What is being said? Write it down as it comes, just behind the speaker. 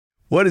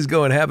What is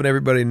going to happen,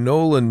 everybody?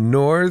 Nolan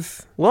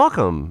North.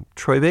 Welcome,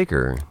 Troy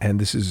Baker. And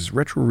this is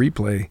Retro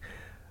Replay,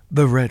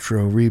 the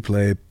Retro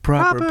Replay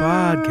proper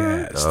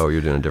podcast. Oh,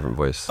 you're doing a different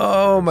voice.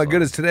 Oh, my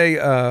goodness. Today,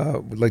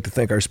 we'd like to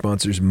thank our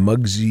sponsors,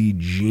 Mugsy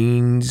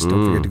Jeans.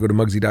 Don't forget to go to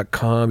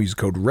Mugsy.com. Use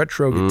code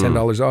RETRO, get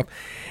 $10 off.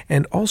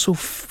 And also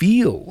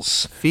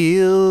Feels.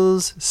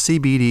 Feels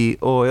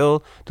CBD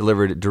oil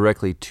delivered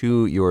directly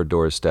to your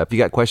doorstep. If you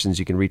got questions,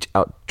 you can reach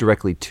out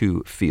directly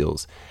to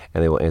Feels,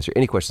 and they will answer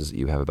any questions that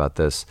you have about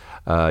this.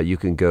 You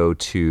can go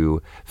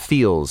to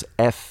Feels,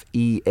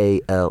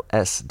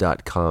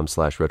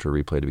 FEALS.com/retro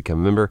replay to become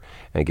a member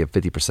and get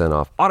 50%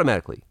 off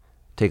automatically.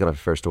 Take it off your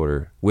first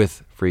order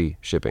with free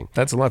shipping.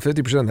 That's a lot,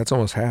 50%. That's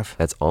almost half.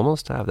 That's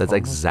almost half. That's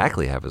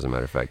exactly half, as a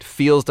matter of fact.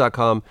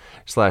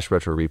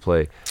 Feels.com/retro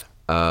replay.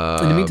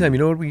 In the meantime,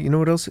 you know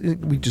what else?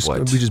 We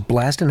just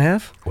blast in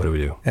half. What do we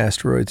do?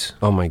 Asteroids.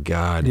 Oh my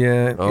God.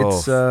 Yeah,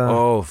 it's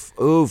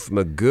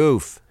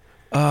magoof.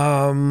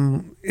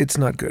 It's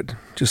not good.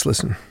 Just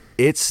listen.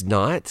 It's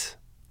not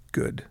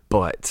Good,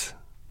 but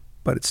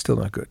it's still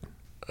not good.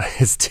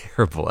 it's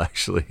terrible,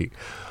 actually.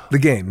 The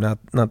game, not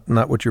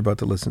what you're about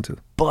to listen to.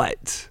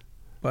 But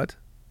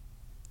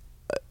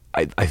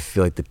I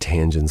feel like the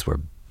tangents were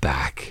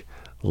back.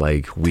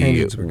 Like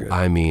Tangents were good.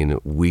 I mean,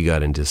 we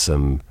got into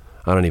some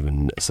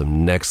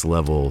next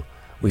level.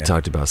 We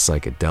talked about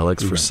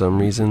psychedelics for some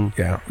reason.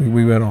 Yeah,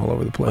 we went all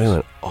over the place. We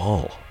went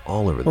all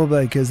over. Well,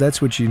 because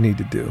that's what you need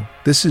to do.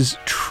 This is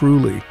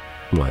truly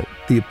What?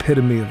 the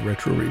epitome of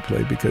Retro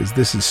Replay, because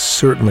this is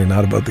certainly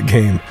not about the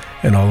game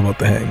and all about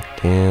the hang.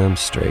 Damn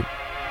straight.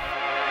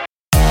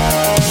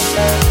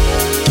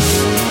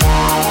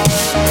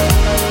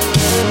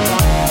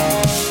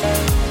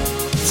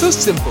 So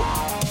simple.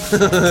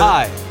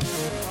 Hi,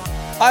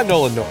 I'm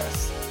Nolan North.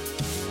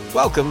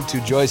 Welcome to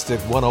Joystick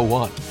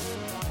 101.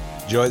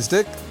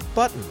 Joystick,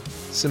 button,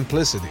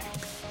 simplicity.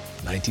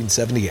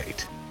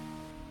 1978.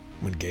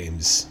 When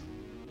games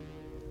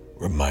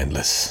were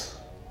mindless.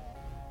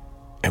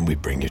 And we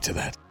bring you to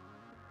that.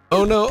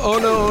 Oh no.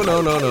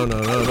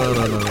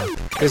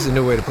 Here's a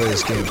new way to play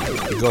this game.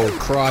 You go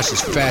across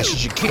as fast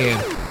as you can.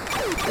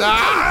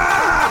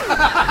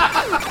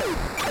 Ah!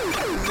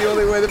 It's the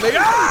only way to make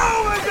it.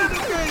 Oh my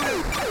goodness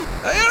gracious!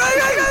 I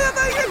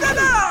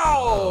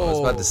was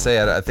about to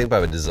say, I think by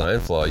a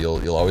design flaw,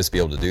 you'll always be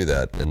able to do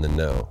that, and then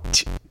no.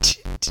 It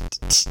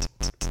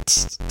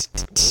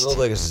looks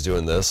like it's just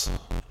doing this.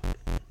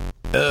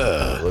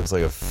 It looks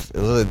like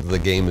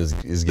the game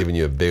is giving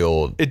you a big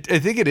old. I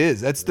think it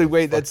is. That's the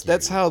way.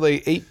 That's how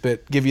they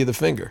 8-bit give you the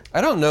finger.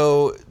 I don't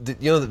know.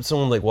 You know,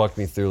 someone like walked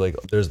me through, like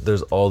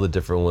there's all the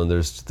different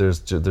ones.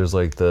 There's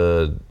like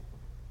the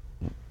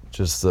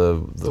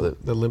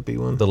limpy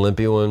one. The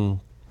limpy one.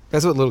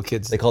 That's what little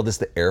kids. They call this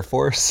the Air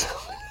Force.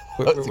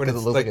 When it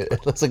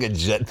looks like a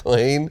jet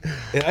plane.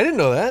 Yeah, I didn't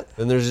know that.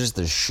 Then there's just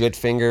the shit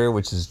finger,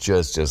 which is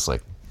just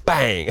like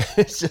bang.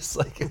 It's just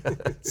like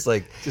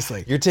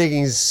you're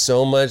taking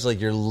so much, like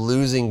you're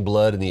losing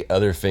blood in the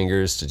other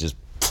fingers to just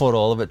put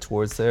all of it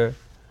towards there. You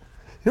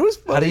know what's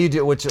funny? How do you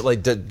do? What you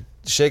like?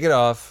 Shake it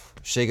off.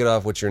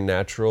 What's your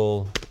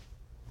natural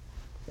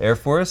Air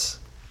Force?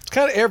 It's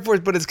kind of Air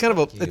Force, but it's kind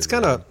of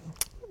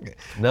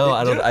No,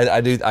 I don't.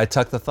 I do. I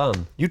tuck the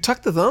thumb. You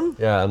tuck the thumb?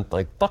 Yeah, I'm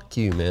like, fuck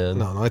you, man.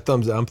 No, I'm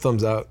thumbs out.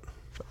 Thumbs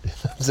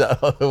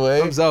out all the way.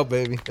 Thumbs out,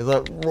 baby. Is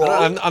that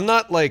wrong? I'm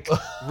not like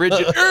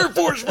rigid Air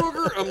Force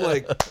fucker. I'm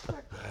like,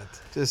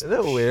 just. Isn't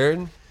that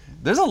weird?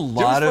 There's a You know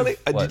lot of.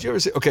 what's funny? Did you ever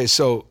see? Okay,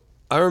 so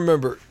I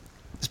remember,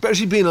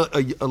 especially being a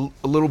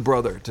little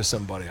brother to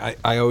somebody,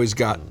 I always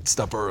got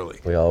stuff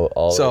early. We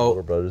all So,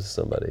 little brothers to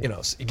somebody. You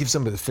know, so you give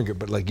somebody the finger,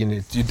 but like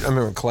I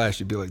remember in class,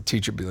 you'd be like,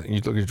 teacher would be like,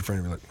 you'd look at your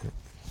friend and be like.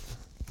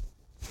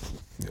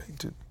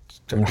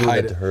 I'm doing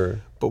that to her.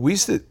 But we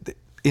used to,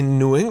 in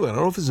New England, I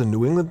don't know if it's a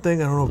New England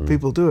thing, I don't know if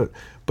people do it,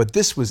 but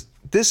this was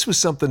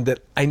something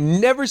that I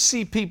never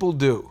see people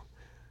do.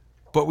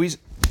 But you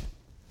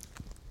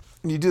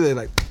do that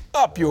like,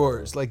 up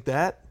yours, like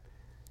that.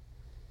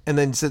 And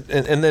then sit,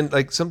 and then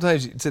like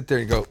sometimes you'd sit there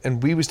and go,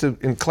 and we used to,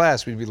 in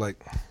class, we'd be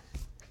like,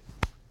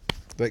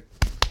 I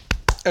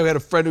had a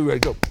friend who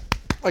would go,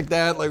 like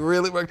that, like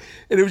really, and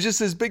it was just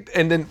this big,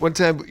 and then one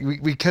time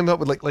we came up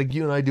with like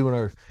you and I doing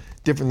our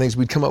different things,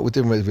 we'd come up with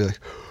different ways, we'd be like,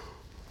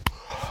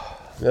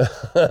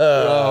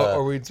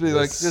 or we'd be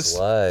like, just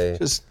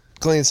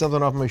clean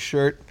something off my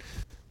shirt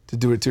to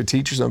do it to a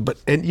teacher or something.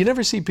 And you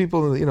never see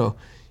people, you know,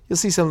 you'll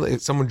see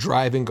someone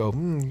driving go,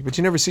 but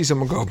you never see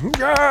someone go,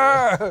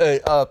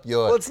 hey, up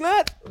yours. Well, it's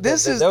not.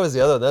 That was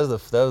the other. That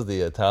was the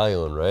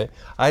Italian one, right?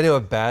 I know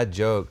a bad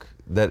joke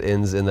that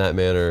ends in that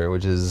manner,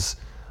 which is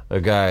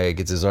a guy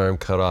gets his arm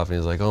cut off and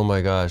he's like, oh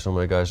my gosh, and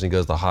he goes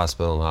to the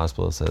hospital, and the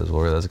hospital says,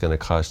 well, that's going to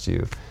cost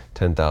you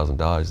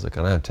 $10,000. He's like,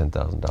 I don't have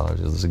 $10,000.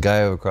 There's a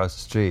guy over across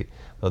the street,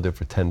 they'll do it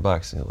for $10.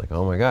 And he's like,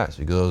 oh my gosh.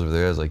 He goes over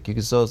there, he's like, you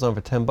can sew this on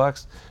for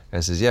 $10? I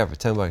says, yeah, for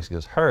 $10. He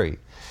goes, hurry.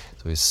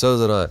 So he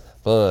sews it on,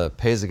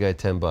 pays the guy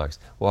 $10.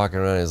 Walking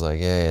around, he's like,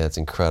 yeah, that's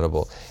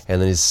incredible.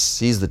 And then he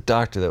sees the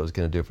doctor that was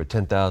going to do it for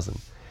 $10,000. And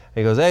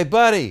he goes, hey,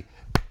 buddy.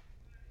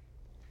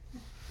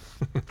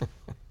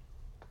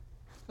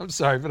 I'm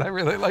sorry, but I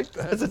really like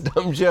that. That's a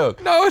dumb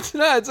joke. No, it's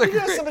not. It's like You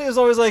know, somebody was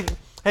always like,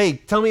 hey,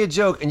 tell me a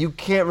joke, and you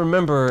can't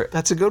remember.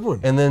 that's a good one.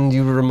 And then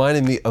you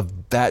reminded me of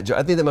that joke.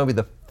 I think that might be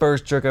the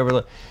first joke I ever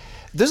learned.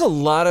 There's a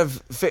lot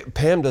of,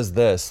 Pam does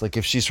this, like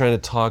if she's trying to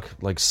talk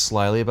like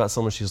slyly about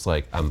someone, she's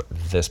like,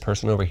 this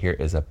person over here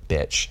is a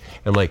bitch.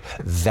 And I'm like,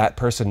 that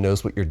person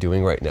knows what you're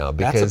doing right now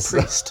because. That's a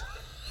priest.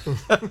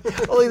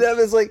 Only that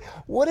is like,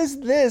 what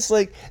is this?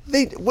 Like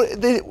they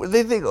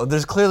think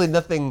there's clearly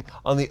nothing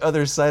on the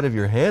other side of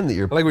your hand that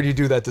you're. I like when you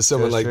do that to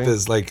someone like Gesturing.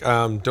 this, like,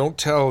 don't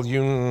tell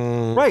you.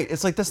 Right.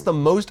 It's like that's the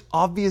most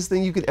obvious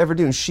thing you could ever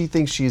do, and she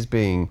thinks she's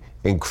being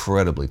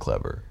incredibly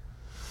clever.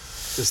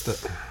 Just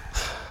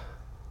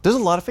There's a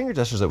lot of finger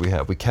gestures that we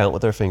have. We count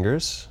with our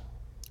fingers.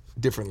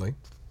 differently.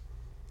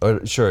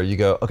 Or, sure, you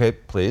go, okay,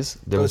 please.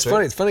 But it's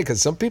funny. It's funny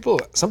because some people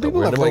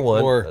We're have number like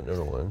one. more.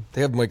 Number one.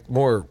 They have like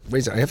more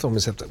ways. I have to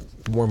almost have to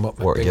warm up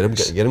my Or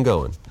fingers. get him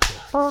going.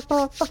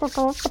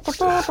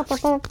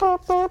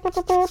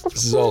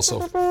 This is also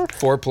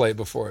foreplay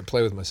before I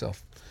play with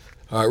myself.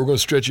 All right, we're going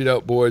to stretch it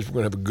out, boys. We're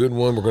going to have a good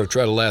one. We're going to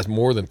try to last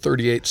more than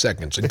 38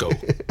 seconds and go.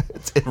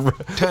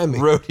 Time me.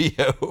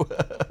 Rodeo.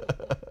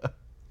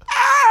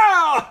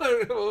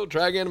 We'll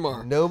try again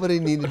tomorrow. Nobody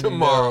needed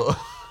Tomorrow. to know.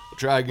 We'll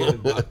try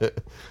again.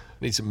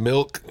 Need some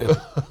milk, and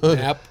a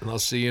nap, and I'll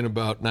see you in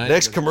about 9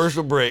 Next minutes.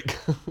 commercial break.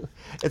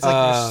 It's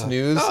like your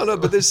snooze. No,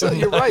 but there's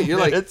you're right. You're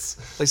like Minutes.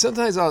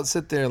 sometimes I'll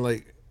sit there and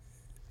like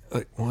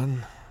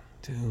 1,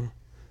 2,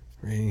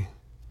 3,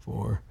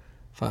 4,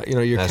 5. You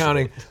know, you're That's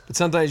counting, right. but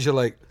sometimes you're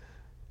like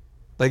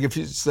if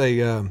you say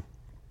Why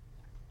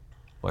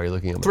are you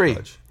looking at my 3.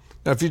 watch?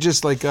 Now, if you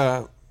just like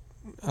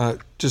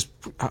just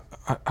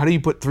how do you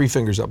put 3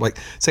 fingers up? Like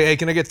say, hey,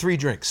 can I get 3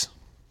 drinks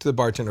to the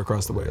bartender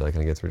across the way? You're like,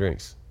 can I get 3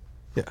 drinks?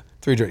 Yeah,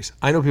 3 drinks.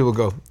 I know people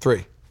go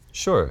 3.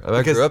 Sure. I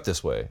Because grew up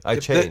this way. I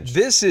changed.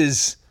 This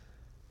is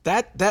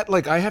that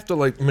like I have to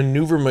like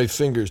maneuver my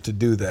fingers to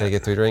do that. Can I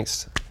get 3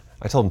 drinks?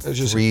 I told him It's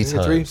just 3 maybe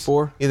times. 3,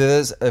 4. Either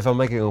this, if I'm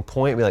making a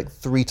point, be like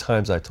 3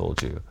 times I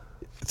told you.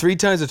 3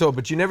 times I told,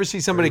 but you never see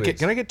somebody. Really?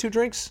 Can I get 2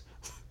 drinks?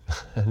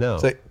 No.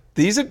 It's like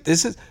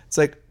it's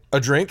like a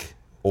drink.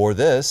 Or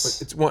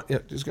this. It's one. Yeah,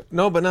 just go,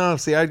 no.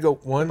 See, I'd go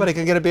 1. Buddy,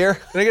 can I get a beer?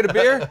 Can I get a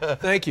beer?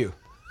 Thank you.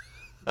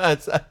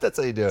 That's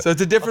how you do it. So it's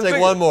a different I'll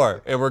take finger. 1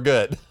 more, and we're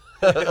good.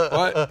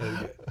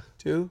 What?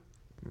 2,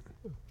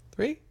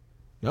 3?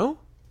 No.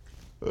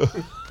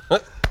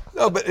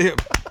 No, but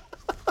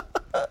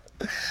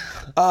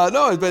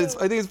no, but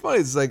I think it's funny.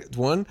 It's like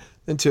 1,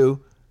 then 2,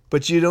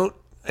 but you don't.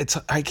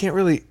 I can't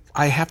really.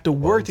 I have to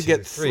work to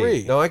get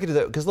 3. No, I could do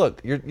that because look,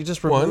 you're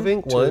just 1,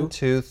 removing 1,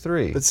 2,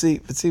 3. But see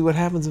what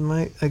happens in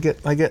my. I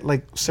get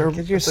like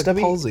cerebral Your stubby-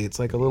 palsy. It's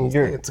like a little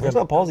thing. It's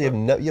not palsy. You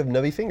have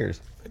nubby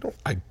fingers.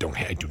 I do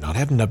not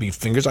have nubby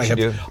fingers. I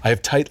do.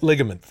 have tight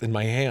ligaments in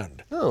my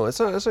hand. No, it's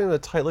not even a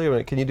tight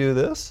ligament. Can you do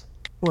this?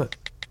 What?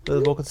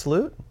 The Vulcan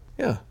salute?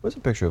 Yeah. Where's a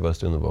picture of us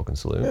doing the Vulcan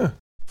salute? Yeah.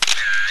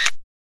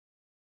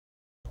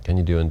 Can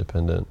you do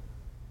independent?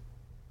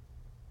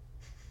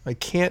 I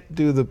can't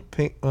do the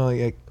pink. Come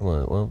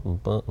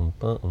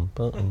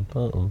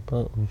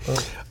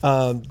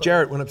on.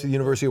 Jarrett went up to the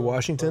University of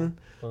Washington,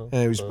 and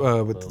he was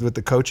with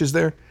the coaches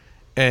there,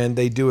 and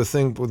they do a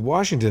thing with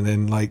Washington,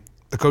 and like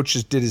the coach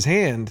just did his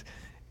hand,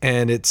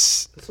 and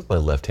it's This is my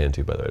left hand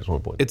too, by the way. I just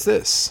want to point.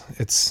 this.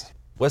 It's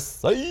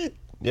West Side.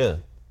 Yeah.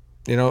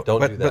 Don't do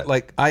but that.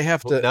 like I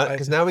have to.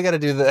 Because now we got to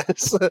do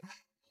this.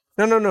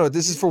 No.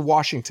 This is for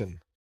Washington.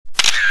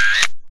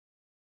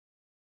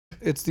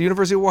 It's the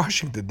University of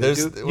Washington. They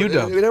do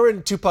UW. We're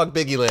in Tupac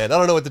Biggie land. I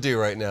don't know what to do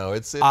right now.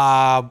 It's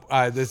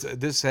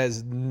This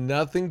has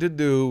nothing to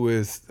do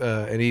with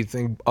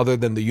anything other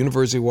than the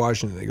University of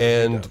Washington. They go,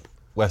 and UW.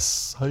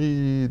 West Side.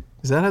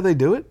 Is that how they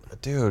do it?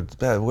 Dude, it's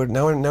bad.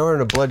 Now we're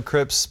in a blood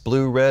Crips,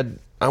 blue, red.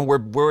 We're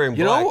wearing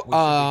You black.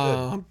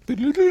 know,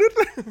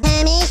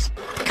 Homies,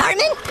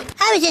 Cartman,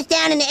 I was just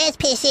down in the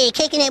SPC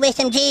kicking it with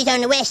some G's on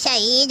the west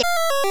side.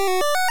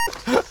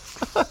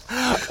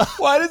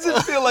 why does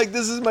it feel like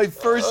this is my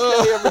first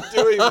day ever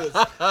doing this?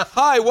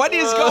 Hi, what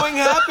is going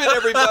to happen,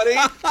 everybody?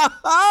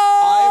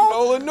 I'm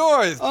Nolan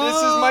North. This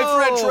is my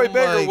friend Troy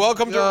Baker. my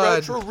Welcome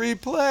God. to Retro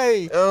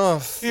Replay. Oh,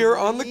 Here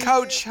on the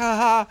couch,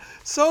 haha.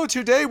 So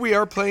today we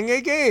are playing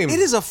a game. It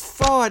is a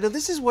fraud. Now,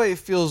 this is why it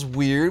feels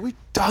weird. We've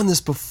done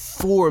this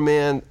before,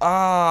 man.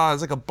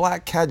 It's like a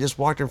black cat just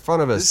walked in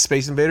front of us.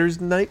 Space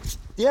Invaders night.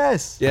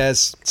 Yes.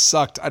 Yes,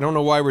 sucked. I don't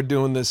know why we're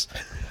doing this.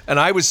 And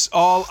I was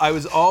all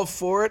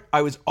for it.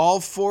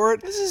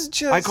 This is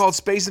just. I called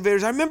Space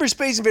Invaders. I remember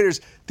Space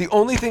Invaders. The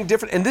only thing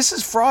different, and this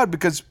is fraud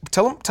because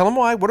tell them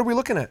why. What are we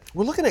looking at?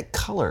 We're looking at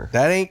color.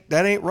 That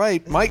ain't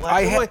right, Mike.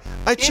 black and white.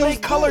 I chose in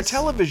a color this.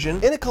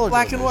 television. In a color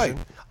black television. and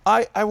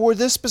white. I wore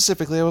this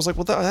specifically. I was like,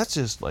 well, that's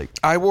just like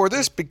I wore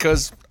this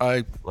because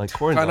I Like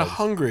corn kind of dogs.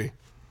 hungry.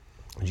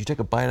 Did you take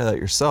a bite of that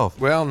yourself?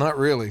 Well, not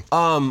really.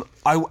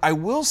 I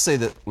will say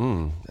that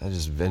I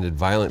just vented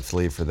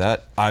violently for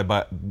that.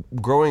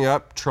 Growing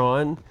up,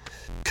 Tron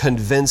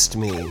convinced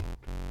me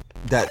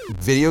that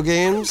video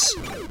games,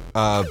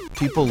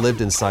 people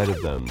lived inside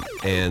of them,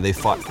 and they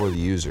fought for the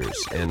users.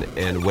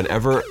 And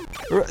whenever,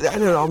 I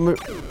don't know,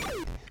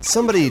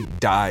 somebody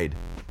died,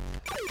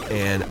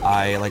 and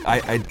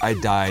I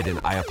died, and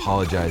I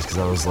apologized because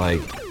I was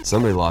like,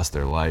 somebody lost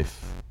their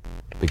life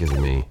because of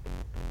me,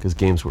 because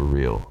games were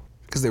real.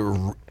 Because it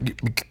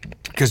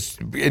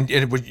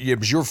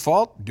was your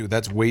fault, dude.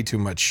 That's way too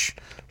much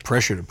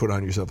pressure to put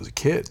on yourself as a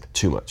kid.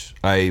 Too much.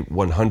 I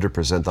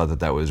 100% thought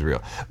that was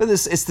real. But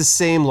it's the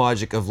same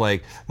logic of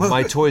like,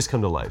 my toys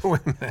come to life. Wait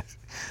a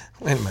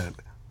minute.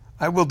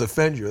 I will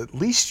defend you. At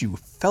least you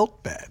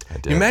felt bad. I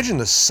did. Imagine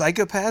the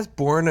psychopath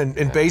born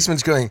in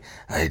basements going,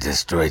 I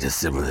destroyed a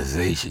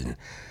civilization.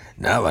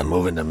 Now I'm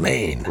moving to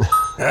Maine.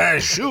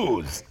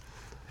 Shoes.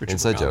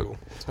 Inside joke.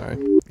 Sorry.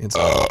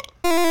 Inside.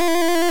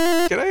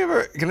 Can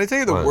I tell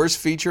you the worst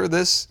feature of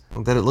this?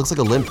 That it looks like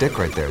a limp dick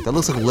right there. That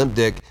looks like a limp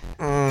dick,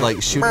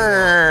 like shooting.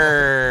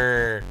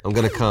 I'm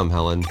gonna come,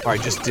 Helen. I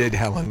just did,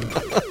 Helen.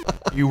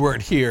 You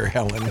weren't here,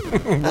 Helen.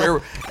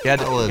 Where you had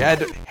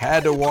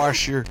to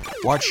watch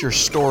your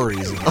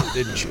stories again,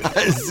 didn't you?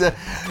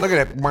 Look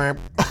at it.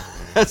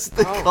 That's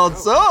called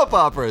soap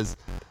operas.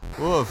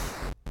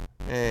 Woof.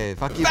 Hey,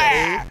 fuck you,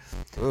 buddy.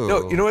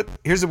 No, you know what?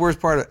 Here's the worst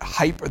part of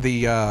hype.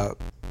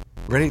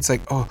 Ready? It's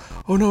like, oh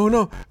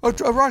no. Oh,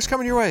 a rock's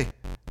coming your way.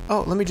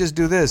 Oh, let me just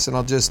do this, and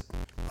I'll just.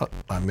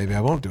 Maybe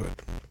I won't do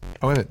it.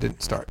 Oh, wait a minute, it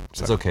didn't start.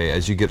 Sorry. It's okay.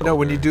 As you get older, no,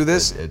 when you do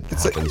this, it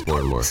happens more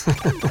and more.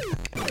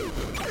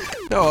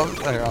 No,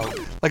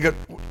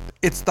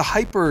 it's the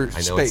hyper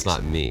space. I know it's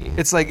not me.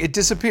 It's like it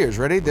disappears.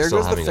 Ready? There Still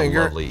goes the having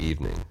finger. A lovely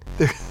evening.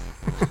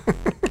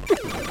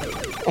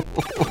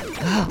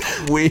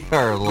 We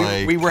are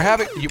like we were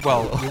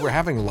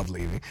having a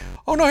lovely evening.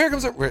 Oh no, here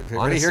comes it. Ready?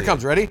 Honestly, here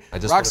comes. Ready?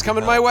 Rock's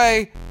coming my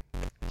way.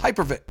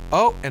 Hypervit.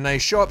 Oh, and I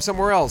show up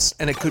somewhere else,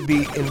 and it could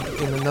be in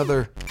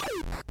another.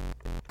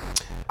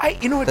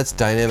 You know what? That's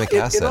dynamic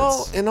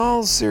assets. In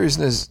all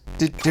seriousness,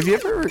 have you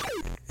ever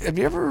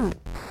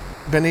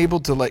been able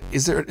to like?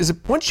 Is it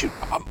once you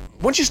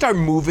start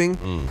moving?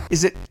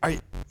 Is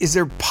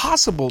there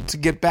possible to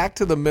get back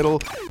to the middle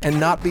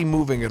and not be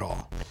moving at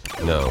all?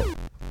 No,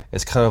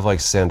 it's kind of like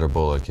Sandra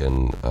Bullock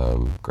in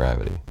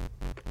Gravity.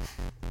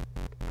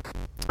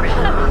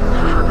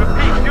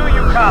 Repeat, do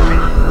you copy?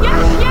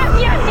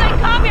 Yes, I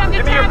copy. I'm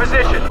Give me your detached.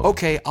 position.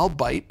 Okay, I'll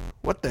bite.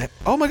 What the heck?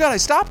 Oh my God, I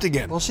stopped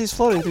again. Well, she's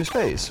floating through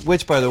space.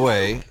 Which, by the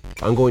way,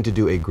 I'm going to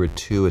do a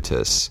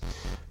gratuitous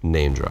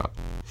name drop.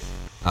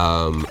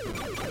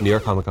 New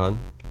York Comic Con,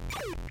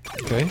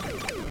 Okay.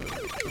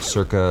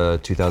 circa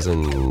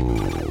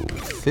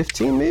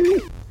 2015,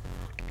 maybe.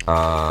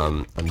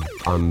 I'm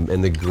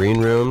in the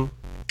green room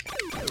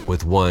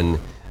with one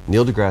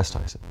Neil deGrasse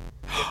Tyson.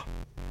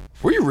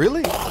 Were you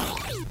really?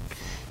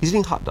 He's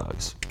eating hot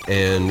dogs,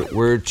 and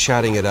we're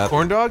chatting it up.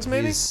 Corn dogs,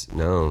 maybe?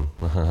 No,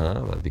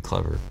 that'd be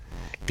clever.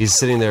 He's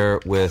sitting there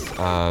with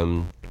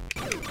Carl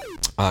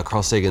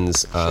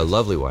Sagan's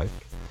lovely wife,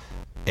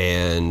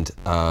 and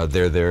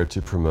they're there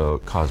to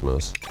promote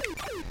Cosmos.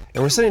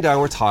 And we're sitting down,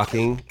 we're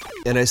talking,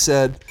 and I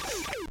said,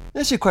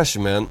 "Ask you a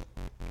question, man."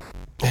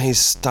 And he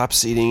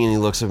stops eating and he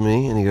looks at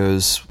me and he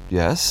goes,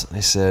 "Yes." And I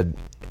said,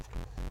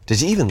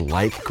 "Did you even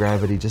like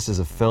Gravity just as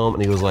a film?"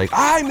 And he was like,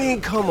 "I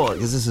mean, come on,"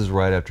 because this is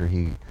right after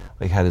he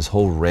had his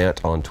whole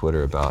rant on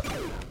Twitter about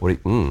what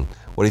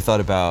he thought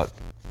about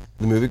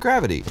the movie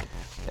Gravity,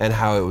 and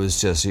how it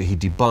was just, he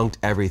debunked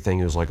everything.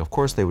 He was like, of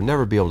course they would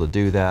never be able to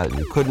do that, and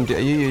you couldn't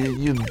do.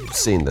 You've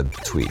seen the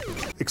tweet.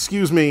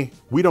 Excuse me,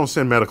 we don't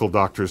send medical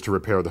doctors to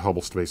repair the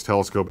Hubble Space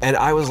Telescope. And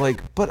I was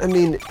like, but I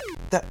mean,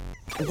 that.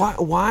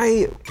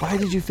 Why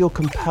did you feel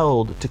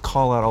compelled to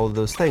call out all of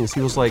those things?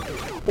 He was like,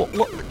 well,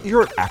 look,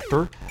 you're an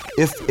actor.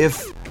 If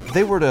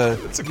they were to,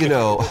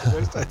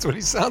 That's what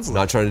he sounds like.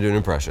 not trying to do an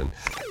impression.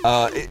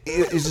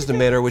 It's just a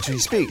manner in which he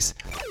speaks.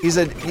 He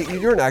said,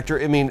 you're an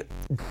actor. I mean,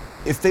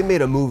 if they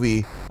made a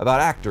movie about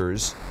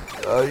actors,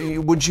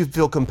 wouldn't you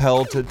feel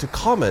compelled to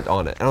comment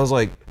on it? And I was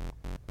like,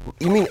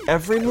 you mean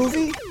every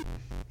movie?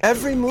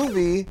 Every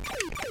movie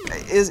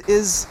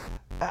is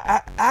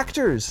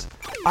actors.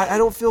 I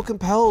don't feel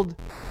compelled.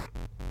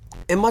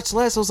 And much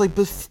less, I was like,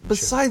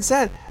 besides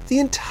that, the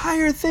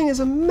entire thing is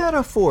a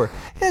metaphor.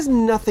 It has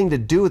nothing to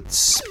do with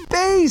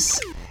space.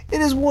 It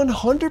is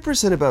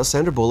 100% about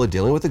Sandra Bullock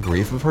dealing with the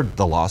grief of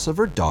the loss of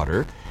her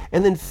daughter,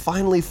 and then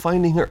finally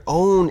finding her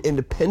own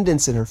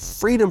independence and her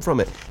freedom from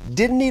it.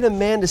 Didn't need a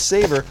man to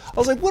save her. I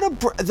was like,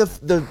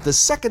 the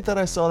second that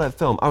I saw that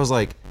film, I was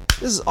like,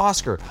 this is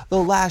Oscar, The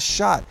Last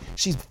Shot.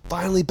 She's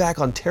finally back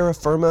on terra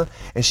firma,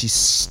 and she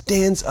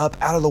stands up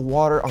out of the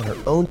water on her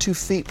own 2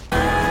 feet.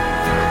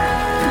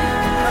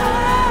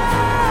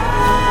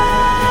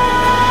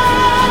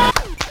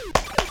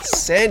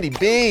 Sandy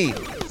B.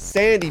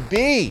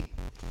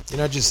 You're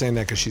not just saying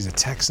that because she's a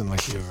Texan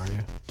like you, are you?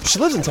 She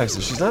lives in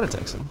Texas. She's not a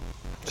Texan.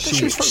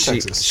 She's from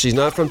Texas. She's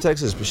not from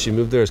Texas, but she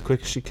moved there as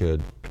quick as she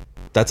could.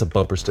 That's a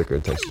bumper sticker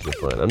in Texas,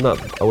 you'll find.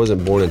 I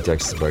wasn't born in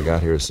Texas, but I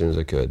got here as soon as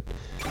I could.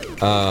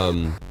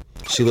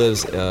 She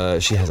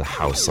has a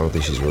house. I don't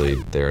think she's really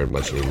there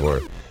much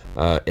anymore.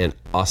 In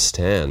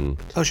Austin.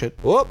 Oh, shit.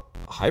 Whoop!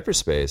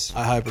 hyperspace.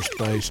 I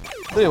hyperspaced.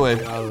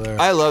 Anyway, Out of there.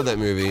 I love that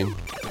movie.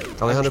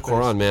 Alejandro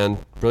Cuarón, man,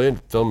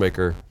 brilliant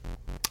filmmaker.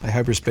 I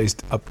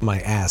hyperspaced up my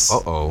ass.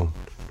 Uh-oh.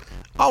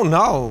 Oh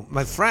no,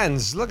 my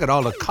friends, look at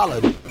all the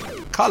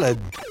colored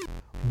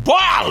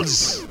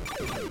balls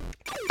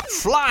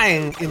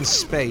flying in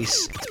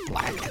space. It's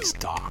black, it's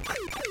dark.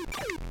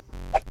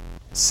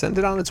 Send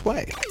it on its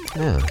way.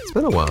 Yeah, it's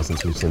been a while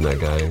since we've seen that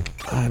guy.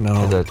 I know.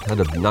 Had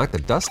to knock the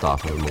dust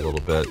off of him a little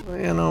bit.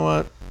 You know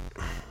what?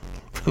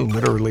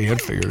 Literally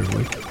and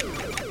figuratively.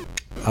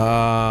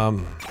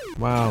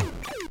 Wow.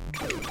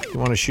 You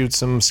want to shoot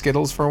some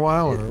Skittles for a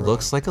while? Or?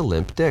 Looks like a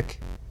limp dick.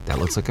 That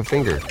looks like a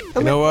finger.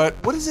 You know what?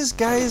 What is this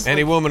guy's...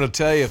 Any woman will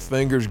tell you a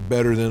finger's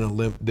better than a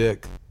limp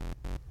dick.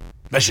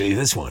 Especially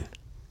this one.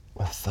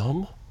 A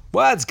thumb?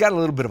 Well, it's got a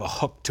little bit of a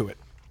hook to it.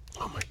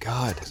 Oh my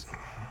God.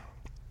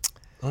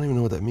 I don't even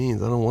know what that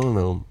means. I don't want to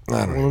know.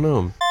 I don't want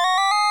to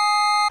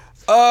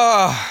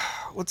know.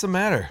 What's the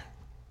matter?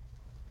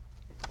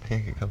 I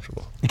can't get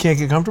comfortable. You can't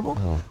get comfortable?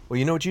 No. Well,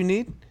 you know what you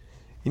need?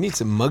 You need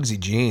some Muggsy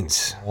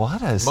jeans.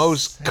 What a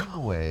Most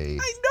segue.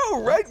 I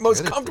know, right?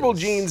 Most comfortable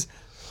jeans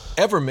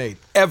ever made.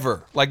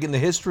 Ever. Like in the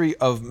history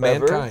of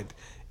mankind.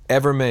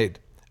 Ever made.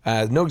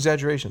 No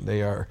exaggeration.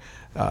 They are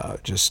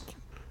just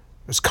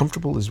as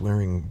comfortable as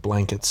wearing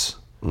blankets.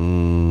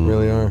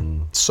 Really are.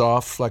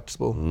 Soft,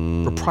 flexible,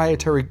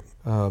 proprietary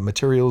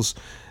materials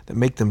that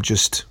make them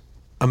just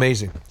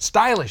amazing.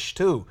 Stylish,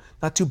 too.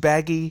 Not too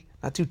baggy,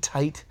 not too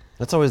tight.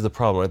 That's always the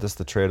problem, right? That's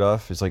the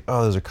trade-off. It's like,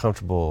 oh, those are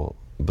comfortable,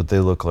 but they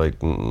look like,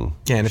 Yeah,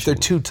 and if they're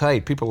too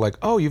tight, people are like,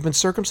 oh, you've been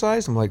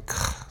circumcised? I'm like,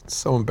 it's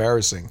so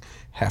embarrassing.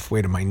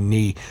 Halfway to my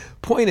knee.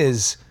 Point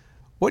is,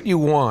 what you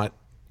want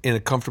in a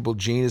comfortable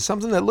jean is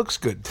something that looks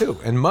good, too.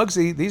 And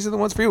Muggsy, these are the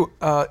ones for you.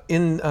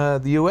 In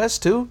the U.S.,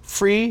 too,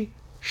 free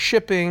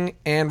shipping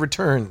and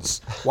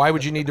returns. Why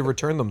would you need to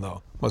return them,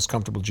 though? Most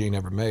comfortable jean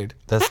ever made.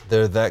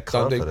 they're that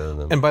confident in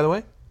them. And by the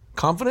way,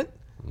 confident?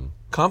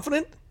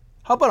 Confident?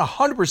 How about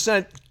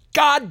 100%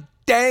 god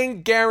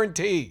dang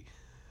guarantee?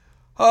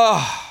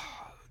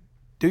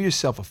 Do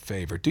yourself a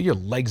favor. Do your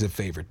legs a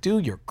favor. Do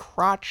your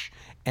crotch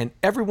and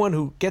everyone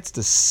who gets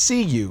to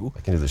see you I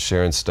can do the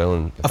Sharon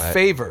Stone. a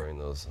favor. Wearing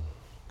those.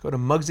 Go to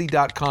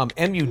Muggsy.com,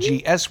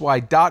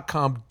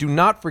 MUGSY.com. Do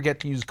not forget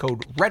to use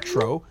code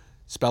RETRO.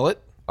 Spell it.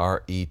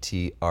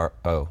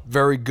 RETRO.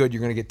 Very good.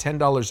 You're going to get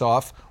 $10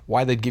 off.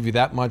 Why they'd give you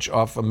that much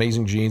off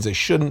amazing jeans? They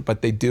shouldn't,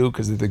 but they do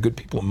because they're the good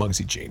people at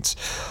Muggsy Jeans.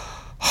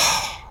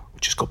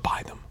 Just go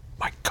buy them.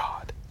 My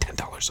God.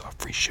 $10 off.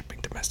 Free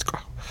shipping domestic.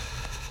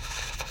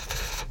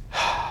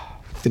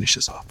 Finish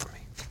this off for me.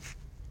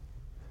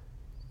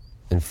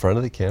 In front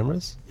of the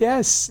cameras?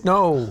 Yes.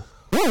 No.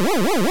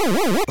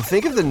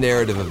 Think of the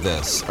narrative of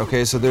this.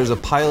 Okay, so there's a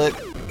pilot.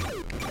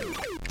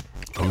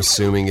 I'm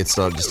assuming it's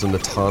not just an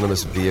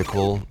autonomous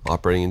vehicle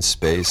operating in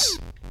space,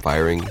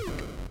 firing.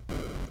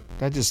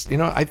 That just,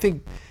 I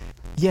think,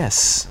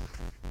 yes.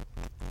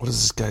 What is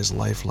this guy's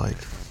life like?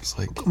 He's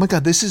like, oh my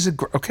God, this is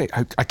okay,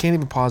 I can't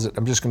even pause it.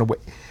 I'm just going to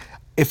wait.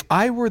 If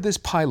I were this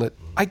pilot,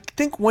 I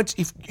think once,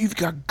 if you've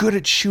got good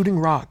at shooting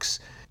rocks,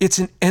 it's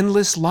an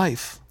endless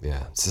life.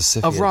 Yeah, it's a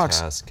Sisyphean of rocks.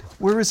 task.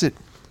 Where is it?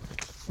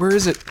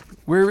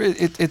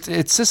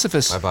 It's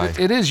Sisyphus. Bye-bye.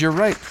 It is, you're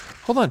right.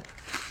 Hold on.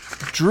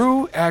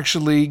 Drew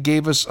actually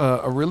gave us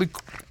a really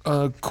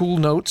cool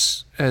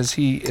notes, as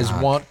he is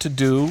wont to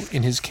do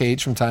in his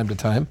cage from time to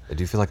time. I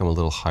do feel like I'm a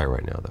little high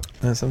right now,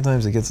 though.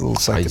 Sometimes it gets a little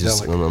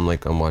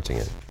psychedelic. I'm watching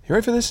it. You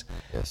ready for this?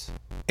 Yes.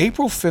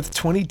 April 5th,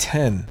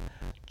 2010,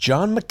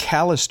 John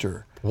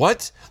McAllister.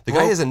 What? The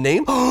guy has a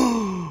name?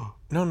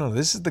 No,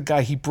 this is the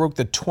guy. He broke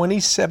the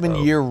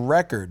 27-year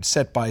record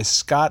set by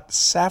Scott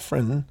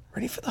Safran.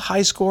 Ready for the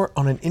high score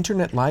on an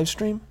internet live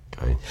stream?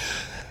 Okay.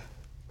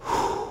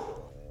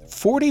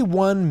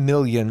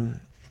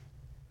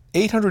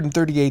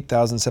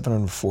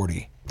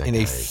 41,838,740 in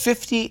a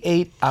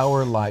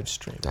 58-hour live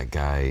stream. That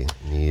guy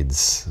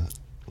needs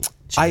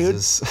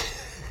Jesus,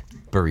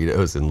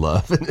 burritos, and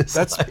love in his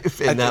life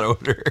in that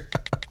order.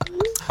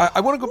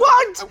 I want to go.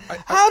 What?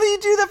 How do you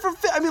do that for?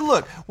 I mean,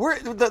 look,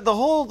 the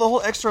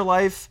whole Extra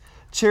Life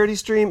charity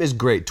stream is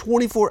great.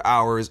 24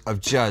 hours of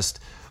just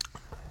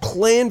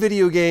playing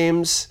video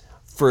games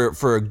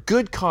for a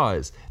good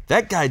cause.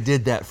 That guy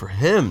did that for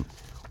him.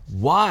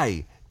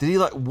 Why did he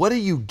what do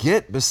you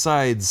get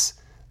besides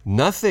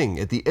nothing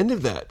at the end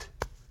of that?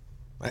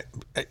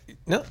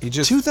 No, you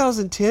just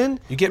 2010.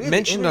 You get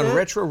mentioned on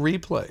Retro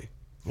Replay.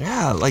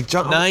 Yeah, like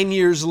John. 9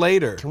 years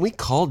later. Can we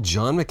call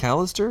John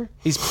McAllister?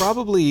 He's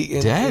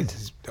probably dead,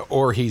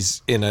 or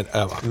he's in a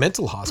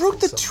mental hospital.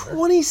 Broke the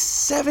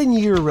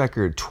 27-year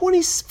record.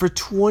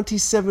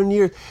 27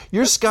 years.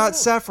 You're Scott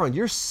Safran.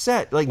 You're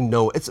set. Like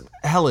no, it's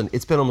Helen.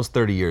 It's been almost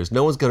 30 years.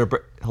 No one's gonna.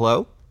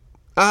 Hello.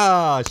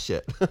 Ah,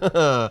 shit.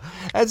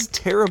 That's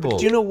terrible.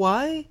 Do you know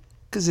why?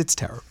 Because it's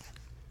terrible.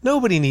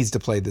 Nobody needs to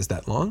play this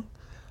that long.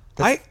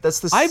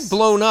 I've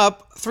blown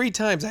up 3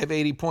 times. I have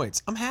 80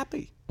 points. I'm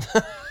happy.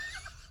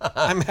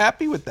 I'm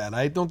happy with that.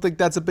 I don't think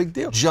that's a big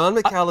deal. John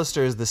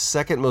McAllister is the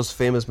second most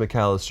famous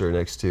McAllister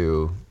next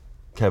to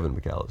Kevin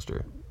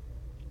McAllister.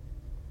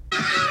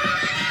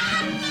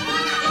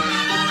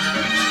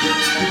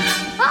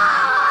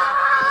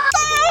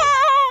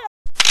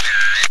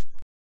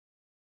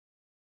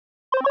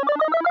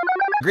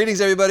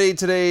 Greetings, everybody.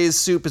 Today's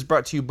soup is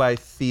brought to you by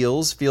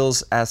Feels.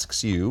 Feels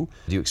asks you,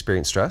 do you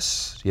experience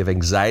stress? Do you have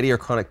anxiety or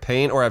chronic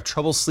pain or have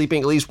trouble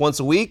sleeping at least once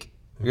a week?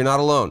 You're not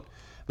alone.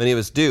 Many of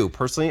us do.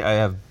 Personally, I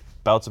have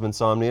bouts of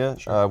insomnia.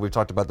 We've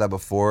talked about that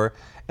before.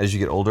 As you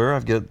get older, I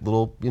get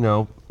little,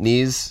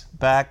 knees,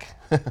 back,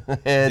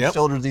 head,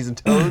 shoulders, knees, and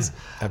toes.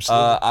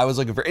 Absolutely. I was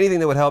looking for anything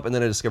that would help, and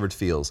then I discovered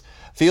Feels.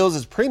 Feels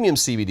is premium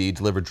CBD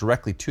delivered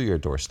directly to your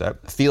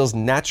doorstep. Feels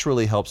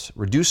naturally helps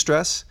reduce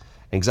stress,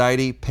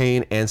 anxiety,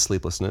 pain, and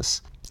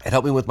sleeplessness. It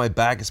helped me with my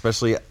back,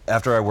 especially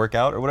after I work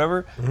out or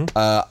whatever.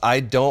 I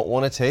don't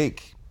want to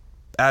take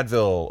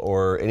Advil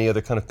or any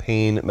other kind of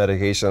pain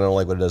medication. I don't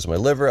like what it does to my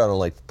liver. I don't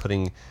like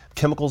putting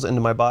chemicals into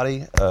my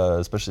body,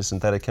 especially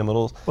synthetic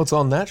chemicals. Well, it's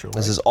all natural.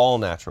 This is all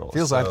natural.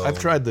 Feels like I've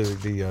tried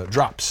the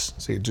drops.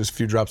 See, just a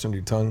few drops under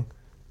your tongue.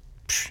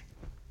 Psh,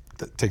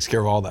 that takes care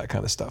of all that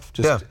kind of stuff.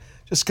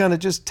 Just kind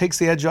of takes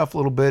the edge off a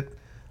little bit.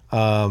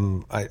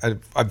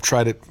 I've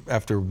tried it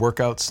after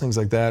workouts, things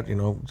like that.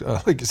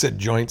 Like you said,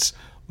 joints.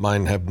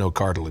 Mine have no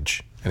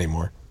cartilage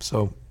anymore.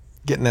 So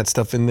getting that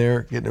stuff in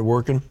there, getting it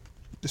working,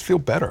 just feel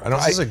better.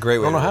 This is a great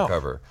way to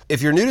recover.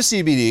 If you're new to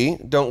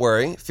CBD, don't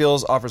worry.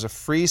 Feels offers a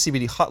free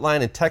CBD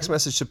hotline and text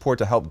message support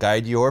to help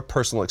guide your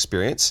personal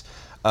experience.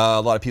 A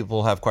lot of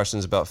people have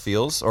questions about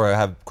Feels or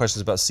have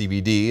questions about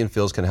CBD, and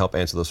Feels can help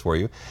answer those for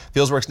you.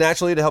 Feels works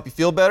naturally to help you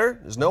feel better.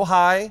 There's no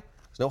high,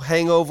 there's no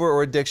hangover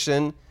or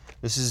addiction.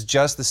 This is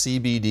just the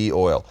CBD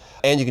oil.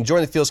 And you can join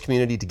the Feels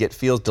community to get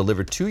Feels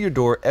delivered to your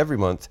door every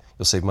month.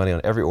 You'll save money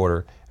on every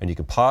order, and you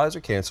can pause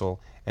or cancel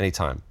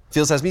anytime.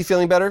 Feels has me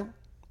feeling better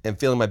and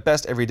feeling my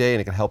best every day,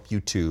 and it can help you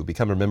too.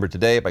 Become a member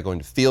today by going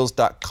to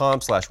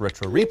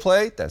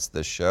feels.com/retro-replay. That's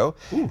this show.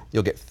 Ooh.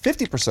 You'll get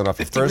 50% off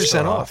your first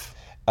 50% off.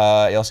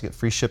 You also get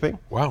free shipping.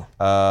 Wow.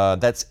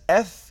 That's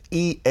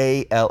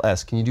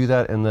FEALS. Can you do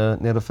that in the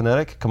native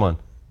phonetic? Come on.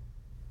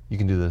 You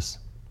can do this.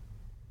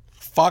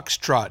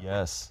 Foxtrot.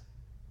 Yes.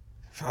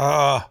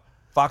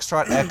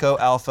 Foxtrot Echo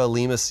Alpha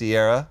Lima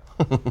Sierra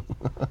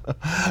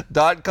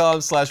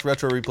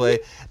 .com/retro-replay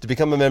to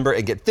become a member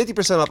and get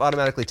 50% off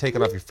automatically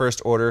taken off your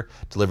first order,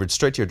 delivered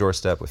straight to your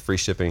doorstep with free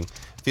shipping.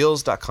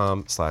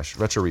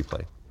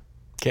 Feels.com/retro-replay.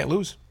 Can't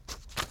lose.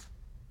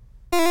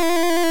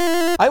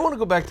 I want to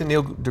go back to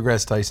Neil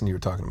deGrasse Tyson you were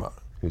talking about.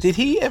 Did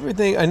he ever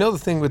think, I know the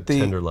thing with the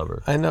tender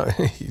lover. I know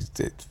he's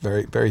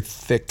very, very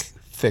thick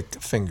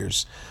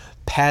fingers.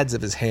 Pads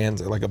of his hands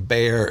are like a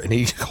bear, and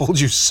he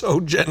holds you so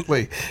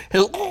gently.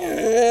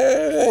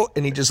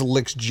 And he just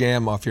licks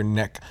jam off your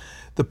neck.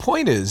 The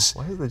point is,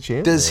 why is the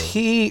jam does there?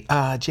 he,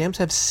 jams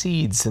have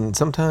seeds, and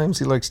sometimes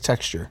he likes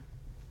texture.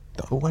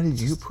 But why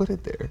did you put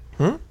it there?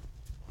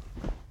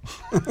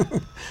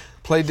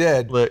 Play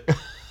dead. Look.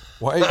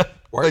 Why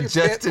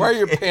are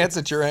your pants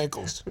at your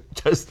ankles?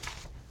 Just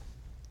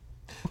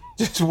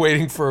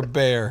waiting for a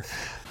bear.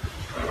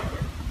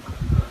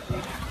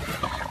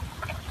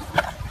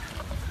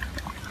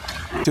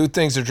 Two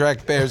things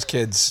attract bears,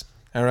 kids.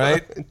 All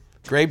right?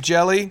 Grape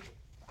jelly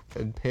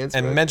and pants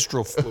and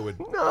menstrual fluid.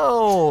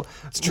 No.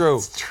 It's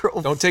true.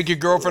 Don't take your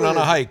girlfriend on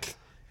a hike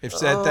if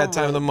it's at that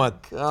time of the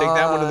month. Take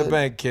that one to the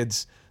bank,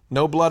 kids.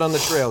 No blood on the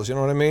trails, you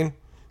know what I mean?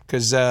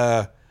 Because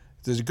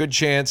there's a good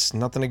chance,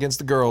 nothing against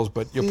the girls,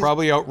 but you'll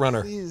probably outrun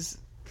her. Please.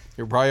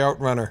 You'll probably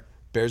outrun her.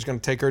 Bear's going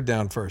to take her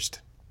down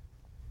first.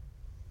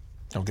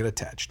 Don't get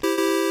attached.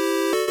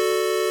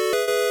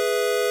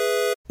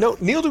 No,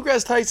 Neil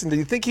deGrasse Tyson, do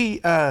you think he...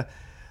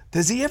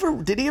 did he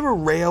ever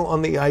rail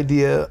on the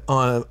idea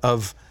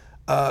of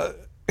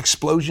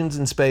explosions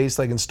in space,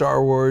 like in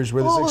Star Wars,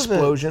 where there's an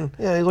explosion?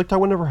 Yeah, like that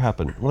would never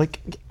happen.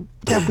 Like,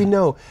 yeah, we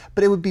know,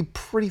 but it would be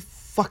pretty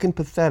fucking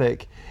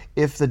pathetic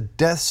if the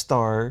Death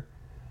Star,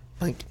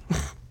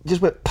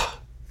 just went.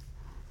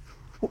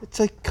 It's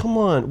like, come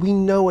on, we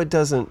know it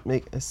doesn't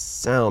make a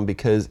sound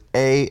because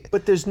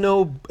But there's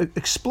no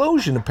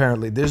explosion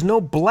apparently. There's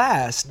no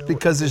blast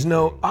because there's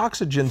no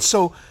oxygen.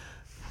 So,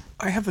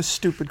 I have a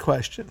stupid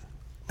question.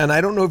 And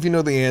I don't know if you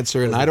know the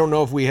answer, and I don't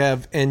know if we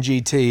have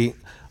NGT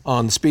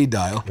on the speed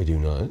dial. We do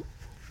not.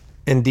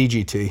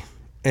 NDGT.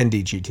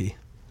 NDGT.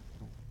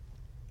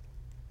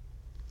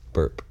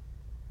 Burp.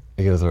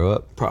 Are you gonna throw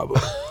up? Probably.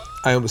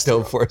 I almost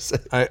Don't force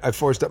it. I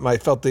forced up. I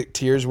felt the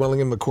tears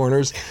welling in the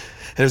corners,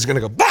 and it was gonna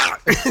go. Bah!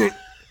 It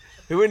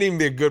wouldn't even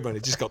be a good one.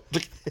 It just go.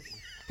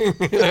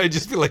 And I'd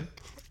just be like,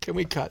 "Can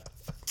we cut?"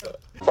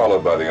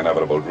 Followed by the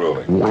inevitable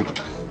drooling.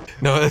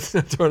 No,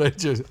 that's what I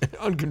just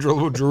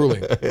uncontrollable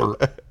drooling.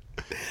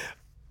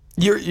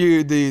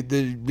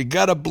 You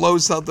gotta blow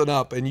something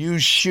up, and you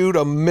shoot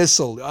a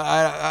missile.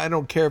 I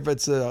don't care if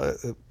it's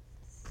a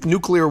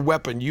nuclear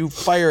weapon. You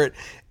fire it,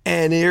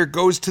 and here it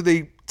goes to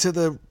the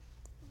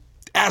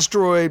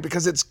asteroid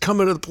because it's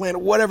coming to the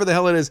planet, whatever the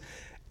hell it is,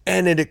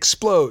 and it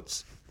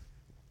explodes.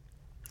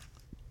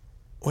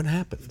 What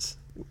happens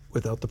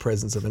without the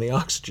presence of any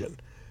oxygen?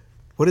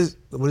 What does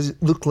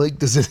it look like?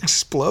 Does it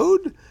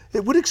explode?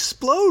 It would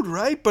explode,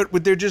 right? But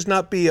would there just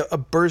not be a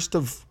burst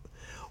of...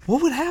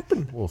 What would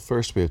happen? Well,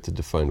 first we have to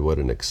define what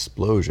an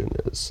explosion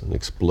is. An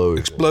explosion.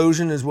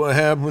 Explosion is what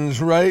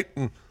happens, right?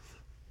 And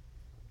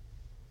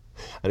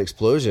An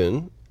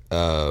explosion,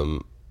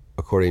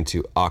 according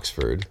to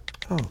Oxford.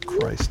 Oh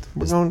Christ!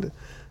 We're going to.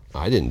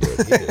 I didn't do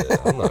it. He did it.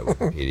 I'm not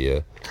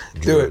Wikipedia.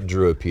 Do it.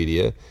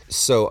 Druipedia.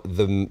 So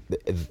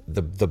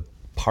the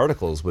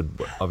particles would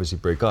obviously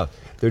break off.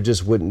 There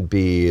just wouldn't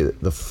be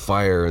the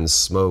fire and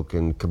smoke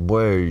and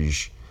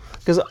kaboosh.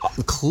 Because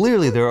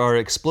clearly there are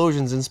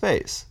explosions in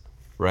space,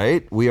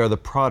 right? We are the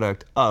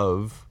product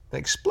of An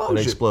an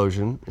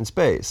explosion in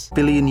space.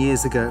 Billion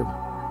years ago,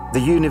 the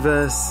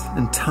universe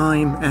and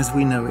time as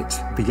we know it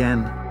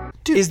began.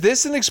 Is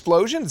this an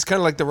explosion? It's kind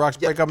of like the rocks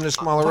break up into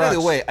smaller rocks. By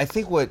the way, I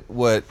think what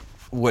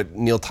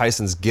Neil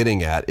Tyson's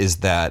getting at is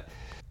that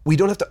we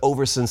don't have to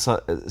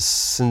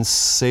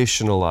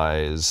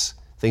sensationalize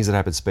things that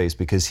happen in space,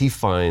 because he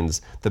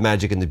finds the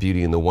magic and the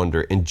beauty and the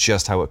wonder in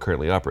just how it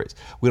currently operates.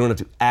 We don't have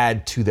to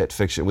add to that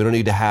fiction. We don't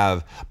need to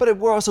have, but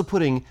we're also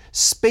putting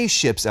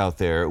spaceships out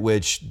there,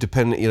 which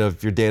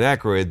if you're Dan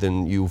Aykroyd,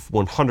 then you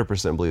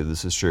 100% believe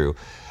this is true.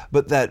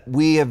 But that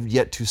we have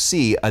yet to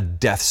see a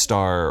Death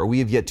Star, or we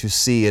have yet to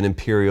see an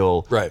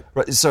Imperial. Right.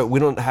 So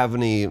we don't have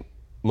any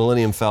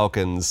Millennium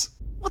Falcons.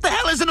 What the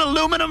hell is an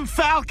aluminum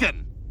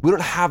falcon? We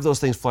don't have those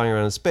things flying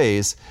around in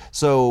space,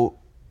 so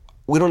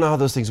we don't know how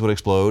those things would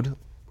explode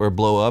or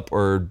blow up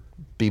or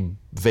be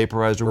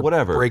vaporized or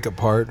whatever. Break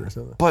apart or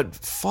something. But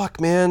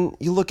fuck, man,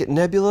 you look at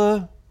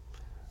Nebula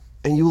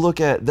and you look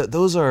at,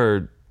 those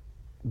are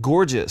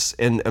gorgeous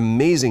and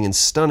amazing and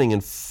stunning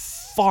and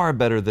far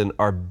better than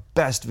our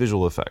best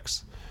visual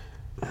effects.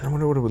 I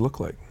wonder what it would look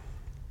like.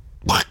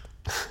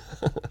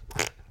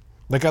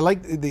 Like I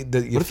like the What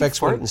if you effects.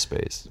 fart in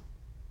space?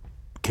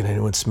 Can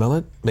anyone smell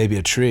it? Maybe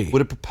a tree.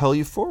 Would it propel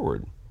you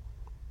forward?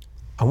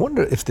 I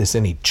wonder if there's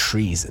any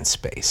trees in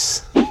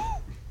space.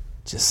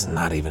 Just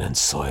not even in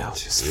soil,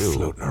 just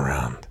floating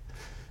around.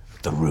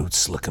 The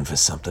roots looking for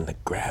something to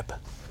grab.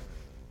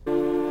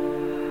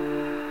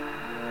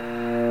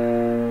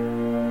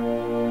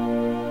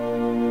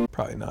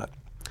 Probably not.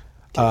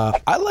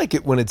 I like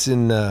it when it's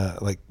in,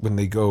 like when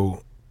they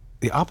go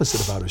the opposite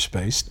of outer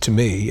space, to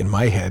me, in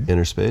my head.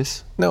 Inner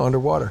space? No,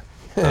 underwater.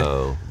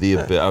 Oh, the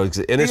abyss. I would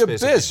say inner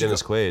space. abyss.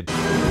 Dennis Quaid.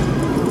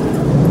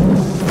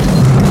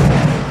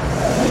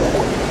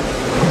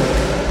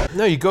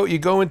 No, you go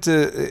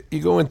into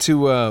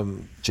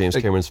James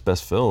Cameron's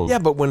best film. yeah,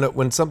 but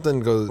when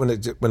something goes when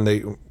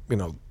they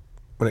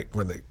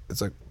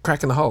it's like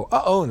crack in the hull.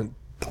 And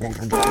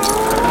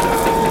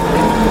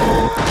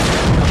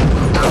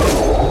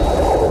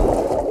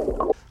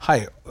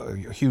hi,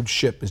 a huge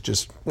ship is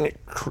just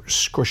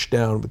squished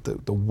down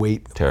with the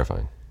weight.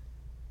 Terrifying.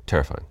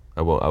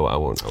 I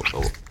won't.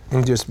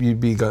 And just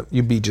you'd be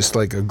just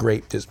like a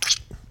grape.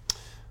 Just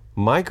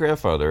My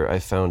grandfather, I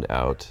found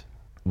out,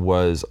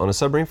 was on a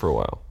submarine for a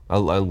while. I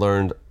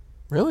learned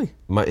really.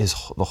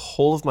 the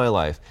whole of my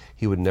life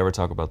he would never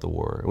talk about the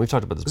war. And we've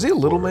talked about this. Was he a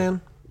little before.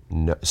 man?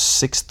 No,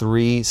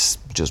 6'3",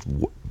 just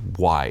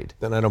wide.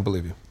 Then I don't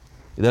believe you.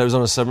 That was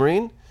on a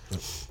submarine.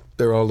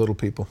 They're all little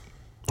people.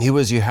 He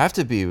was. You have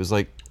to be. He was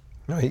like,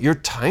 No, you're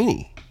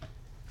tiny.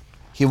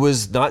 He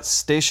was not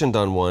stationed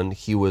on one.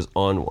 He was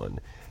on one.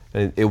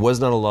 And it was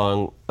not a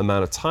long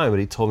amount of time, but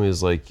he told me, he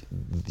was like,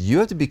 you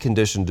have to be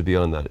conditioned to be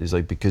on that. He's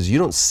like, because you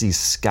don't see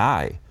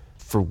sky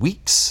for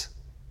weeks.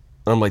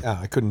 And I'm like,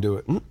 I couldn't do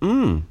it.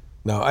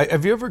 No,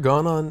 have you ever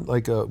gone on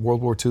like a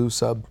World War II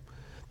sub?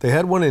 They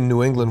had one in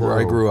New England where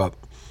I grew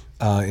up,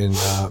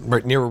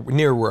 right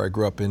near where I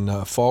grew up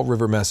in Fall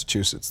River,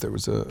 Massachusetts. There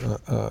was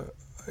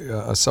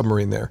a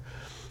submarine there,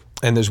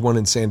 and there's one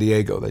in San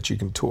Diego that you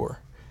can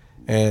tour,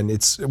 and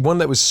it's one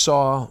that was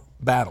saw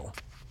battle.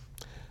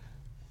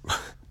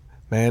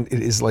 Man,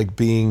 it is like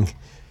being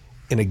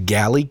in a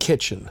galley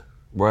kitchen,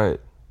 right,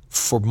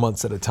 for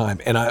months at a time,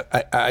 and I'm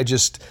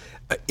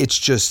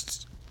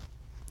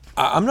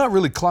not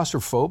really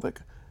claustrophobic,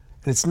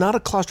 and it's not a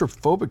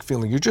claustrophobic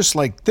feeling. You're just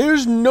like,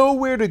 there's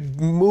nowhere to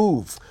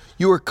move.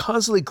 You are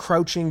constantly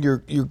crouching.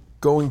 You're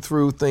going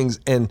through things,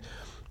 and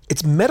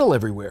it's metal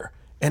everywhere.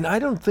 And I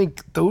don't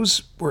think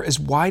those were as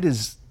wide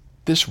as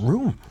this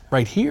room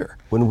right here.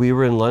 When we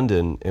were in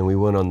London and we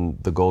went on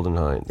the Golden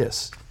Hind,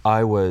 Yes.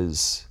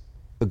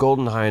 The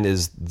Golden Hind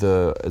is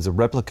a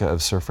replica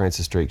of Sir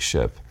Francis Drake's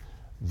ship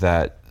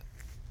that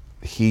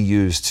he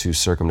used to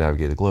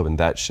circumnavigate the globe, and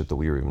that ship that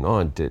we were even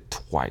on did it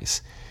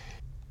twice.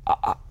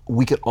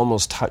 We could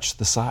almost touch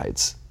the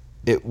sides.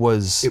 It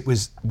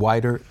was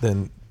wider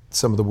than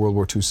some of the World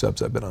War II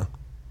subs I've been on.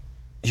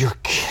 You're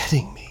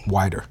kidding me.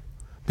 Wider.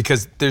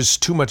 Because there's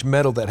too much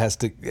metal that has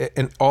to,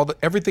 and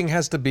everything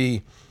has to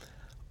be,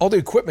 all the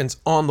equipment's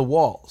on the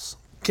walls.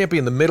 Can't be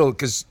in the middle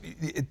because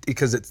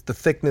it's the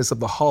thickness of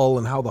the hull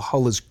and how the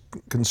hull is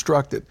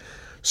constructed.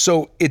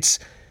 So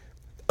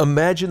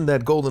imagine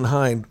that Golden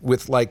Hind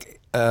with like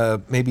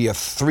maybe a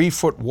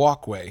 3-foot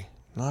walkway,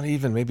 not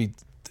even, maybe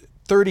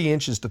 30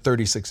 inches to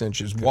 36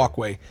 inches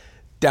walkway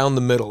down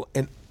the middle.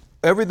 And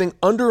everything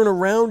under and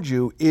around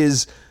you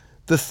is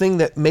the thing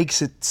that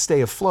makes it stay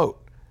afloat.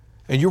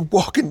 And you're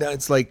walking down,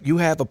 it's like you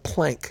have a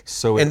plank.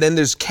 And then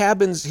there's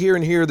cabins here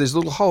and here, there's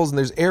little hulls and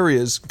there's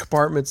areas,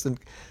 compartments, and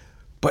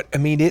But I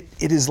mean, it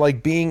is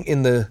like being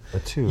in the.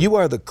 tube. You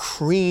are the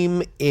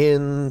cream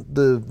in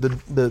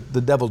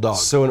the devil dog.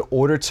 So in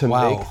order to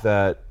Wow. make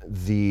that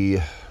the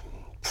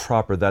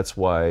proper, that's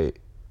why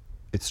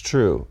it's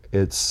true.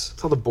 It's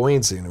all the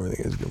buoyancy and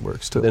everything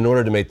works too. in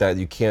order to make that,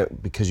 you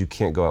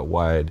can't go out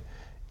wide.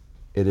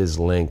 It is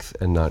length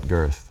and not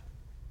girth.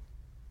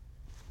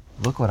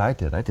 Look what I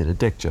did. I did a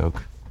dick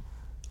joke.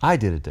 I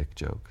did a dick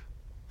joke.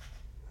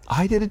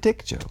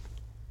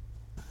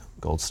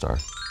 Gold star.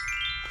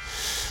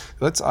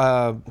 Let's.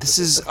 This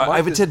is. Mark I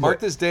have a this- tidbit. Mark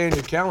this day in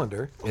your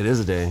calendar. It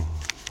is a day.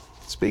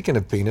 Speaking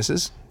of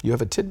penises, you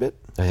have a tidbit?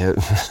 I have.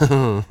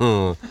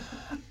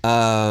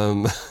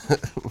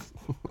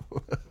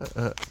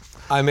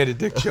 I made a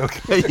dick joke.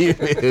 You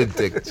made a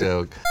dick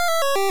joke.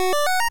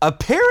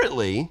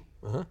 Apparently,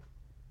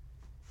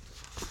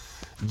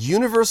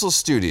 Universal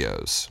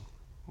Studios,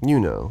 you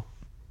know,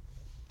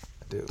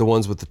 the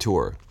ones with the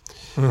tour.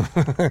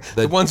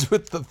 The ones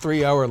with the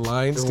 3-hour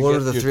lines. The one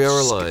with the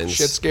 3-hour lines.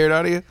 Shit scared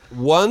out of you?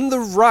 Won the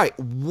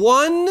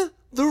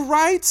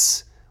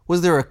rights?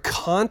 Was there a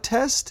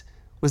contest?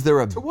 Was there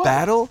a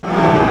battle?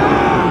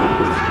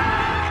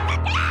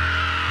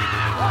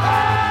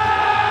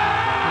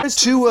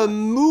 To a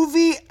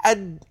movie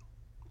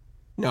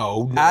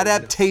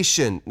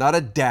adaptation, not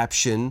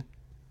adaption.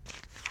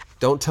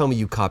 Don't tell me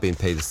you copy and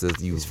paste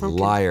this, you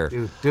liar.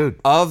 Dude.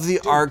 Of the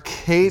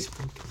arcade,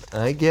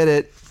 I get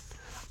it.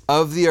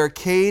 Of the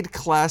arcade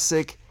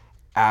classic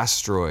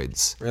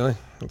Asteroids. Really?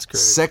 That's great.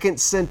 Second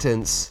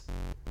sentence,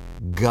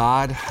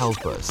 God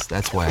help us.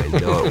 That's why I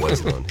know it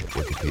wasn't on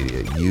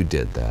Wikipedia. You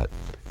did that.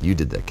 You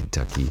did that,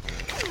 Kentucky.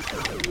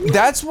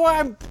 That's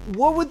why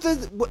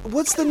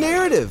what's the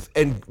narrative?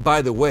 And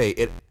by the way,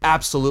 it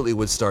absolutely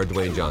would star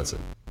Dwayne Johnson.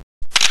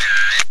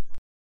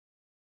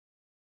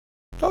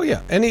 Oh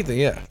yeah, anything,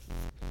 yeah.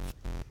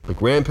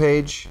 Like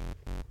Rampage,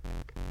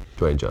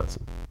 Dwayne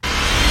Johnson.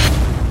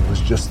 I was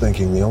just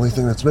thinking the only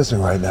thing that's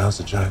missing right now is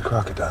a giant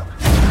crocodile.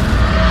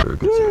 I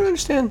don't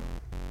understand.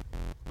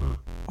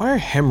 Why are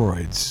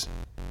hemorrhoids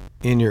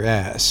in your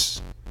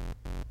ass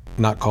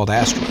not called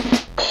asteroids?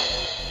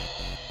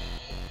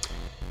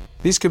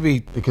 These could be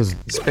because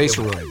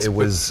spaceroids. It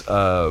was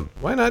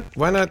why not?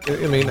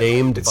 I mean,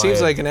 named it seems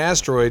by like an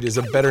asteroid is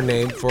a better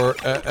name for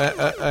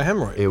a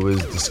hemorrhoid. It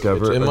was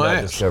discovered, in my not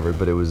ass. discovered,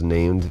 but it was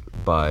named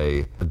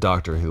by a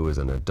doctor who was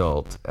an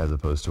adult as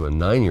opposed to a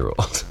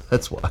 9-year-old.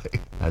 That's why.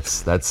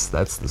 That's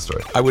the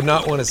story. I would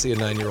not want to see a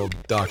 9-year-old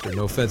doctor.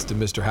 No offense to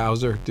Mr.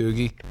 Hauser,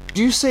 Doogie.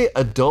 Do you say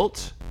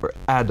adult or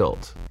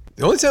adult?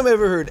 The only time I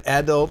ever heard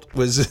adult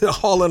was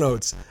Hall &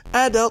 Oates.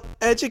 Adult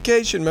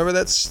education. Remember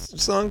that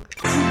song?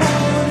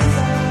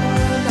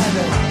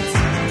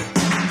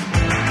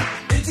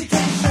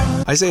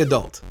 I say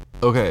adult.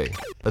 Okay,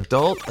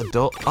 adult.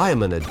 I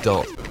am an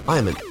adult. I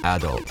am an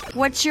adult.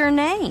 What's your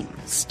name,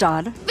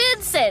 stud?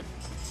 Vincent.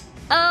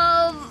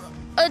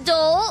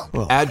 Adult.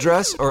 Well,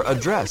 address or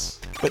address?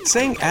 But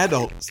saying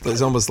adult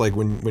is almost like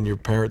when your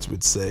parents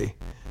would say,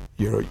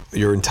 you know,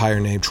 your entire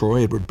name,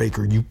 Troy Edward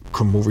Baker, you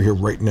come over here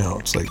right now.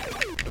 It's like,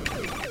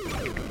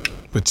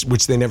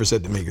 which they never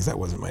said to me because that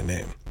wasn't my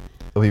name.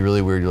 It'll be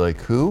really weird. You're like,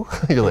 who?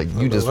 You're like,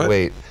 you just What?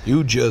 wait.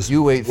 You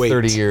wait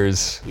 30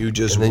 years. You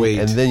just and then, wait.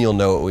 And then you'll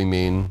know what we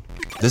mean.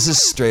 This is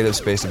straight up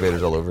Space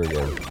Invaders all over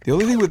again. The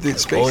only thing with the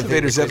Space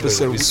Invaders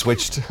episode, we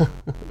switched.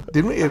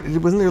 Didn't we?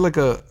 Wasn't there like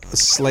a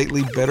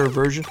slightly better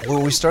version?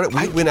 Well, we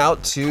went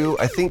out to,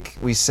 I think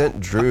we sent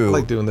Drew I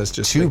like doing this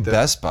just to like that.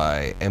 Best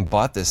Buy and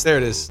bought this. There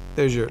it is.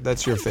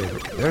 That's your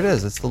favorite. There it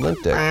is. It's the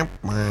limp dick.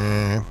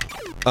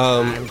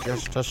 I'm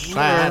just a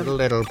sad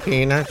little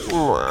peanut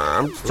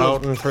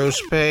floating through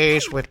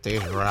space with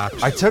these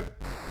rocks. I took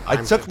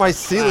my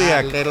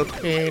celiac. Sad little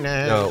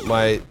peanut. No,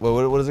 my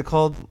what is it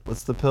called?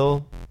 What's the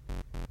pill?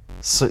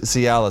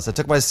 Cialis. I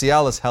took my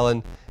Cialis,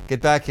 Helen.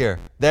 Get back here.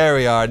 There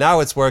we are. Now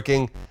it's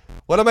working.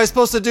 What am I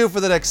supposed to do for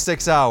the next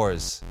 6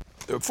 hours?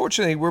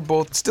 Fortunately, we're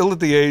both still at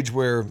the age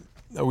where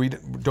we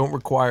don't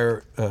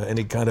require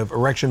any kind of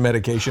erection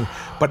medication.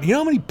 But you know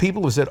how many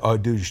people have said, "Oh,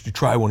 dude, you should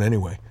try one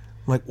anyway."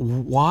 I'm like,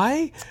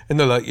 why? And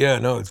they're like, "Yeah,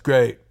 no, it's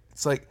great."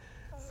 It's like,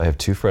 I have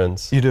 2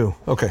 friends. You do?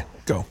 Okay,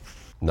 go.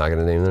 Not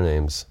gonna name their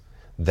names.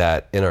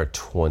 That in our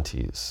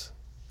 20s,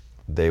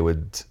 they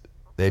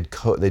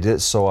did it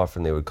so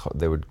often they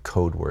would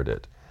code word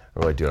it.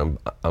 I'm like, dude,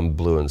 I'm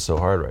blueing so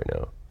hard right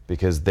now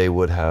because they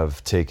would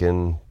have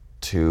taken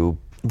 2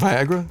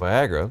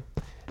 Viagra,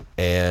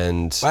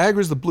 and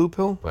Viagra's the blue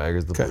pill.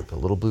 Viagra's the blue pill,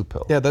 little blue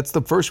pill. Yeah, that's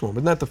the first one.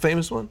 Isn't that the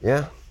famous one?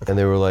 Yeah, and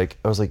they were like,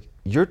 I was like,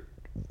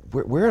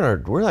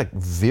 we're like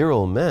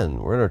virile men.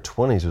 We're in our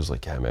 20s. It was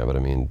like, yeah, man, but I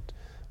mean,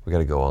 we got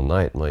to go all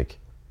night. I'm like,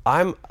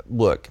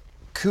 look,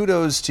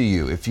 kudos to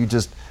you if you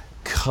just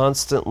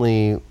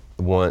constantly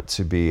want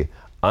to be.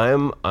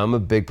 I'm a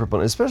big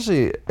proponent,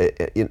 especially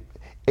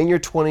in your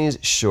 20s.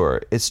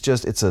 Sure, it's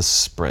a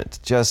sprint.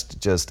 Just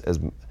as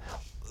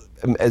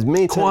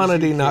many Quantity,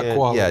 times you not can.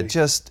 quality. Yeah,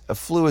 just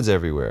fluids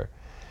everywhere.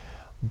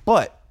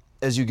 But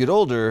as you get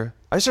older,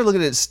 I started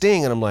looking at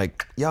Sting and I'm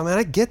like, yeah, man,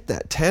 I get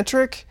that.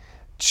 Tantric,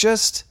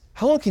 just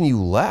how long can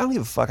you last? I don't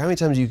give a fuck how many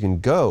times you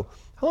can go.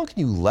 How long can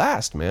you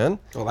last, man?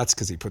 Well, that's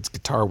because he puts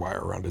guitar wire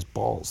around his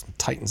balls and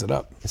tightens it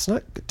up. It's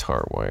not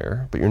guitar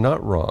wire, but you're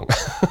not wrong.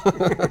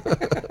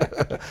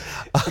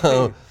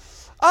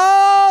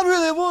 I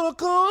really wanna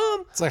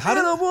come. It's like, how I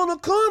do- don't wanna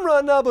come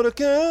right now, but I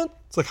can.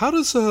 It's like, how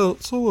does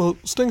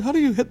Sting? How do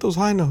you hit those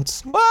high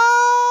notes?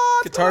 Ah,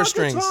 Guitar got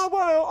strings. Guitar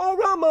wire all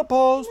around my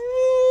balls.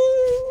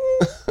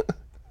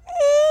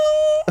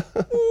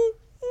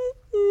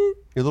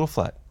 You're a little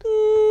flat.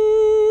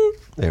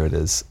 There it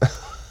is.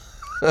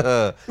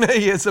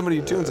 He has somebody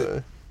who tunes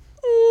it.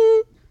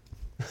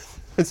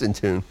 It's in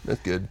tune.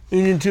 That's good.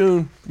 In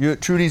tune.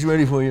 Trudy's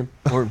ready for you,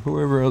 or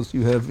whoever else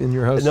you have in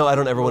your house. No, I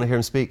don't ever want to hear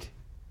him speak.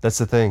 That's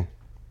the thing.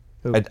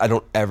 I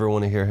don't ever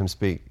want to hear him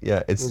speak.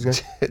 Yeah, it's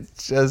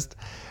it's just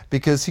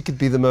because he could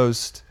be the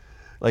most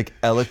like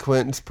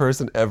eloquent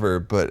person ever,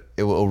 but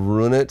it will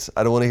ruin it.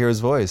 I don't want to hear his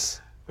voice.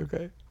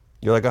 Okay.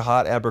 You're like a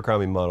hot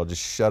Abercrombie model.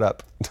 Just shut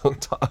up.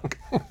 Don't talk.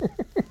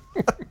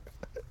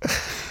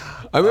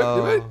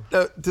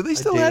 Do they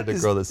still have? dated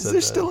a girl that Is said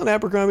there that. still an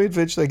Abercrombie and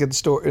Fitch like at the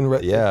store?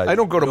 Yeah, I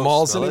don't go to you don't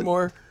malls smell it?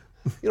 anymore.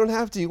 You don't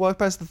have to. You walk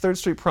past the 3rd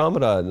Street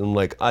Promenade, and I'm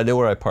like, I know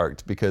where I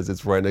parked because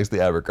it's right next to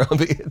the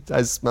Abercrombie.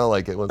 I smell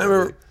like it. I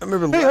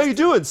remember. Hey, how you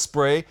doing?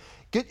 Spray.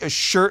 Get a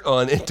shirt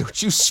on and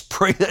don't you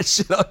spray that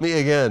shit on me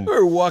again. We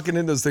were walking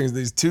in those things.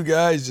 These two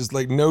guys, just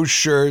like no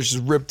shirts,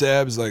 just ripped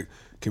abs. Like,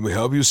 can we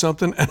help you with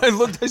something? And I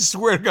looked. I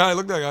swear to God, I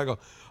looked at the guy. I go,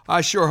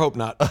 I sure hope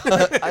not.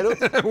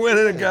 I went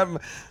in and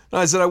got.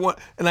 I said I want,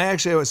 and I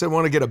said I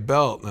want to get a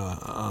belt.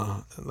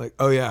 Like,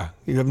 oh yeah,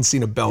 you haven't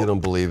seen a belt. You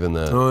don't believe in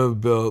that. I don't have a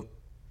belt.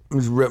 I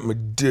just wrap my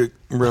dick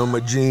around my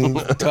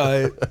jeans,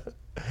 tie it,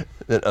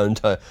 Then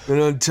untie. and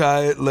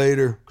untie it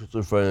later. Because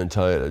if I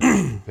untie it,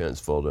 my pants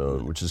fall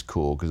down, which is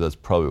cool because that's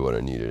probably what I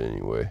needed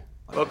anyway.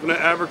 Welcome to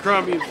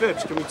Abercrombie &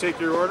 Fitch. Can we take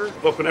your order?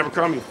 Welcome to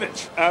Abercrombie &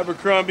 Fitch.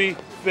 Abercrombie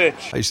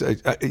Fitch. I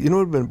said, you know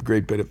what would have been a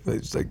great bit?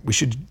 It's like we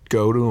should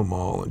go to a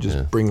mall and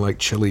just bring like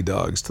chili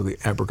dogs to the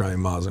Abercrombie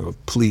malls and go,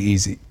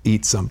 please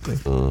eat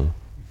something.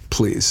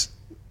 Please.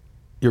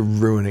 You're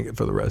ruining it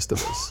for the rest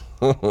of us.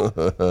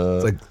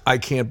 It's like, I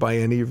can't buy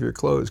any of your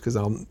clothes because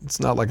it's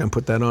not like I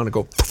put that on and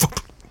go,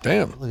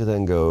 damn. Look at that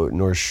and go,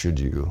 nor should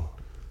you.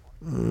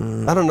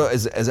 I don't know.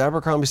 Is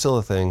Abercrombie still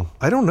a thing?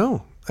 I don't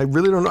know. I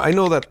really don't know. I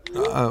know that,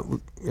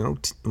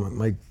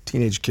 my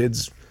teenage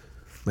kids,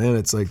 man,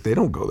 it's like they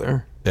don't go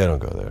there. They don't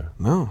go there.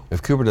 No.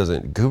 If Cooper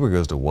doesn't, Cooper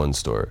goes to one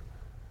store.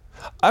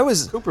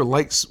 Cooper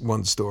likes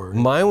one store.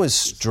 Mine was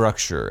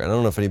Structure. I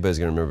don't know if anybody's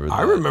gonna remember that.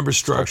 I remember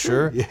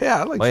Structure. Yeah,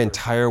 I like My Structure.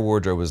 entire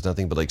wardrobe was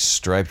nothing but like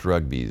striped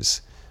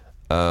rugbies.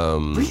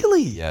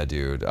 Really? Yeah,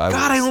 dude. God,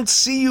 I don't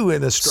see you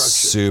in a Structure.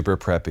 Super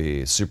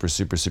preppy, super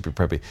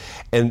preppy.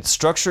 And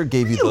Structure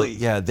gave you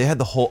they had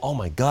the whole, oh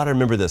my God, I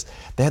remember this.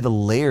 They had the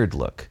layered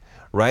look,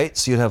 right?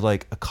 So you'd have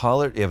like a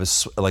collar, you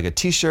have like a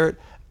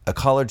t-shirt, a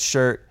collared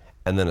shirt,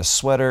 and then a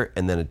sweater,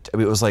 and then it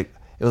was like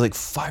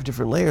 5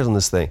 different layers on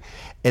this thing.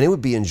 And it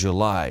would be in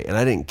July, and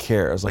I didn't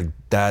care. I was like,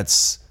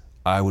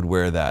 I would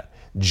wear that.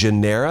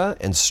 Genera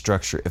and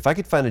Structure. If I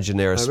could find a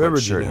Genera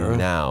sweatshirt Genera.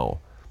 now,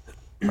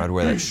 I'd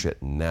wear that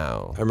shit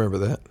now. I remember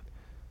that.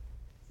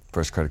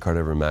 First credit card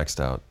ever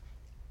maxed out.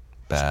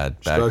 Bad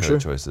Structure?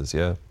 credit choices,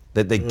 yeah.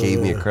 They gave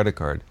me a credit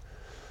card.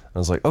 I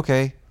was like,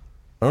 okay, I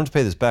don't have to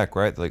pay this back,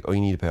 right? They're like, oh,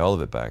 you need to pay all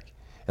of it back.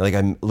 And like,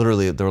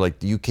 they were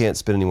like, you can't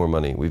spend any more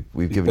money. We've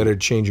given Better you.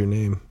 change your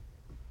name.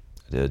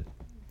 I did.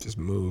 Just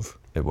move.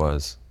 It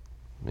was.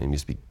 My name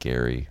used to be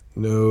Gary.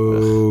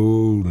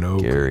 No.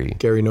 Gary.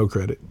 Gary, no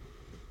credit.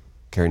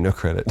 Gary, no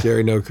credit.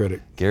 Gary, no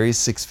credit. Gary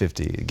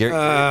 650. Gary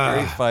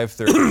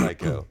 530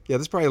 FICO. Yeah,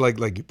 that's probably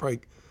like you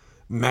probably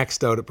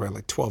maxed out at probably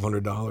like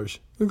 $1,200.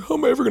 Like, how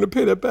am I ever going to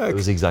pay that back? It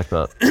was the exact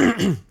amount.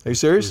 Are you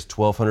serious?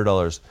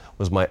 $1,200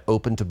 was my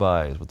open to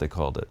buy, is what they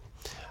called it.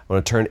 When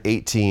I turned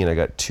 18, I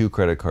got 2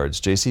 credit cards,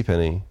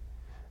 JCPenney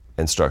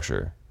and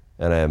Structure,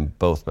 and I am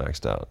both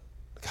maxed out.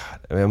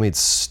 God, I made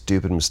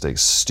stupid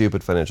mistakes,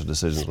 stupid financial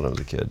decisions when I was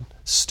a kid.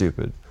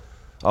 Stupid.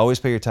 Always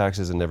pay your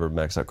taxes and never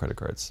max out credit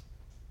cards.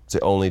 It's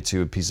the only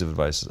 2 pieces of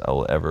advice I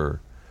will ever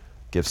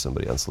give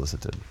somebody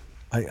unsolicited.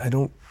 I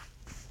don't.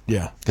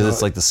 Yeah. Because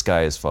it's like the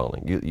sky is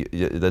falling.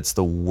 That's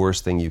the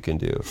worst thing you can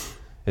do,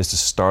 is to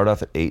start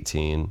off at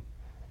 18,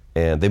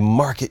 and they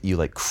market you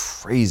like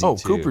crazy. Oh,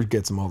 too. Cooper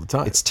gets them all the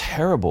time. It's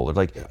terrible. They're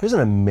like, here's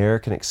an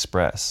American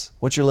Express.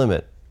 What's your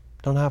limit?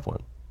 Don't have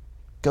one.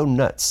 Go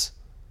nuts.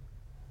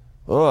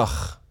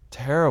 Ugh,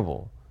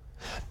 terrible.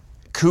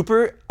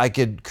 Cooper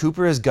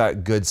has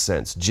got good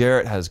sense.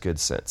 Jarrett has good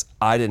sense.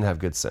 I didn't have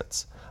good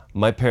sense.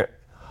 My parents,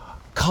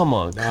 come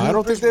on. No, I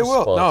don't think they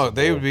will. No, responsible.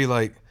 they would be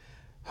like,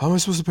 how am I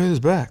supposed to pay this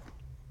back?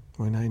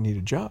 Well, now you need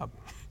a job.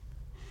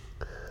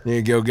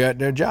 You go get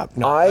their job.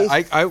 No,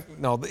 I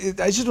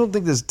just don't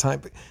think there's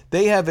time.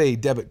 They have a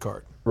debit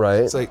card. Right.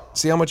 It's like,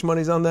 see how much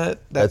money's on that?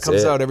 That That's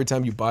comes it. out every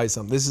time you buy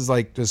something. This is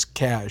like just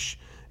cash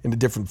in a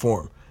different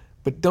form.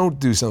 But don't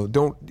do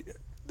something.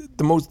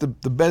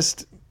 The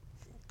best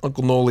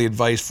Uncle Noli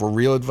advice for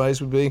real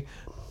advice would be,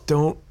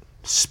 don't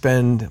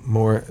spend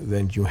more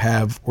than you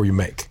have or you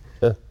make.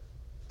 Yeah.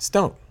 Just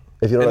don't.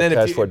 If you don't have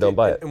cash for it, don't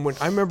buy it. And when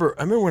I remember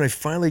when I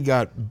finally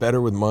got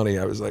better with money,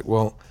 I was like,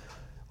 well,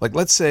 like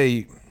let's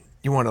say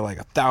you wanted like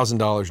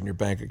 $1,000 in your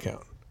bank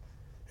account,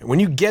 and when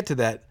you get to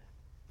that,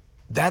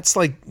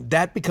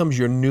 that becomes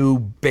your new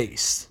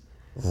base.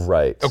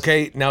 Right.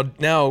 Okay.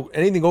 Now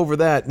anything over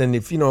that, then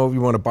if you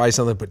want to buy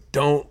something, but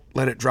don't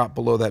let it drop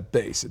below that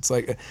base. It's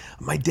like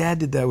my dad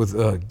did that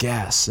with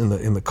gas in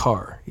the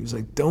car. He was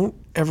like, don't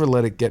ever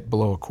let it get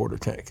below a quarter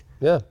tank.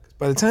 Yeah.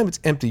 By the time it's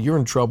empty, you're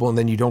in trouble, and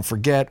then you don't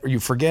forget, or you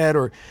forget,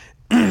 or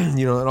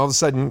and all of a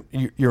sudden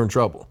you're in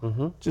trouble.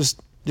 Mm-hmm.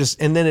 Just,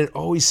 and then it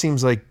always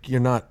seems like you're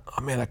not.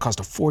 Oh man, that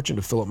cost a fortune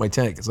to fill up my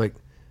tank. It's like,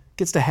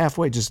 gets to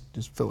halfway, just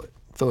fill it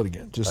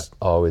again. Just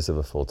I always have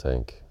a full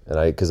tank, and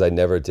because I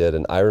never did,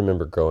 and I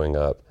remember growing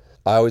up,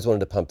 I always wanted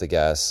to pump the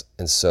gas,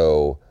 and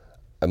so,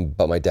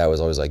 but my dad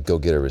was always like, go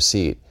get a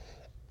receipt,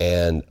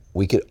 and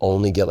we could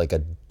only get like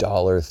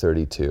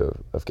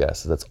 $1.32 of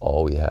gas. So that's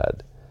all we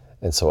had.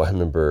 And so I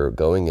remember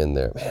going in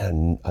there,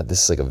 man,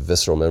 this is like a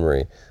visceral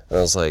memory. And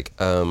I was like,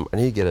 I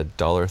need to get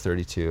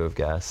 $1.32 of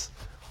gas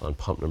on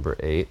pump number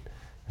 8.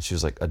 And she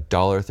was like,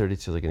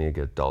 $1.32? Like, I need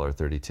to get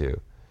 $1.32.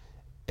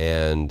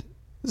 And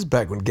this is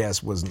back when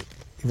gas wasn't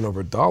even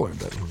over $1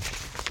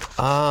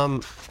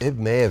 then. It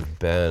may have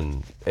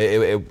been.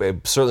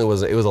 It certainly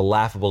wasn't. It was a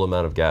laughable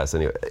amount of gas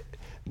anyway.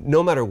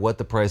 No matter what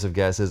the price of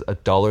gas is,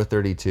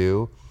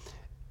 $1.32,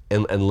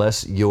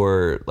 unless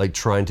you're like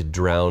trying to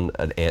drown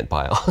an ant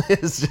pile,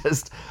 it's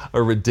just a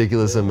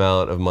ridiculous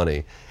amount of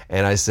money.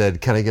 And I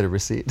said, can I get a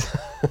receipt?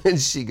 And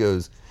she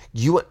goes,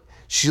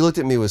 she looked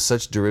at me with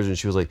such derision.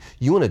 She was like,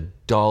 you want a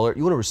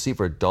receipt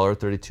for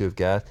 $1.32 of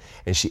gas?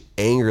 And she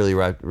angrily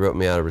wrote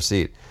me out a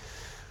receipt.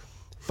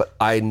 But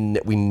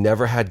we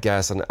never had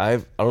gas. And I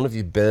don't know if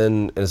you've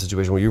been in a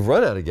situation where you've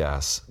run out of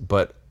gas,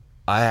 but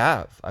I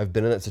have. I've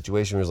been in that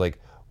situation where it's like,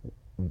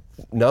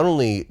 not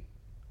only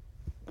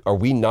are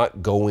we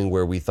not going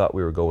where we thought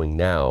we were going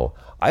now,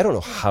 I don't know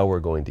how we're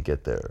going to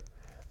get there.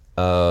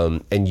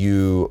 And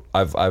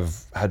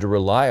I've had to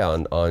rely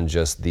on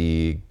just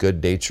the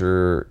good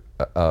nature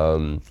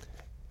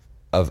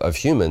of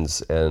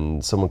humans,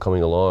 and someone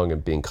coming along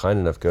and being kind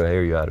enough to go, hey,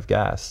 are you out of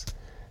gas?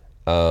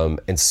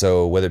 And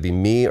so whether it be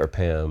me or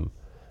Pam,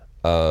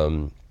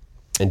 and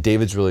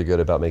David's really good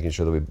about making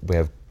sure that we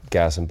have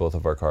gas in both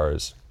of our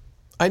cars.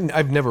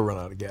 I've never run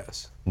out of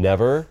gas.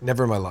 Never?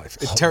 Never in my life.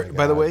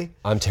 By the way,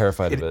 I'm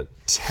terrified of it.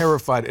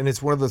 Terrified, and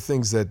it's one of the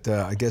things that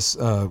I guess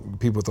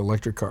people with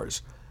electric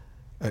cars,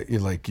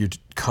 you're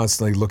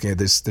constantly looking at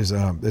this. There's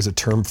a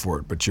term for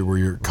it, but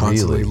you're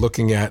constantly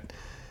looking at.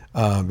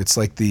 It's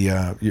like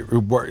you're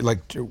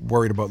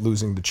worried about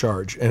losing the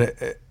charge, and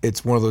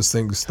it's one of those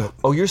things that.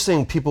 Oh, you're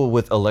saying people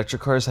with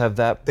electric cars have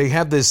that? They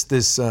have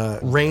this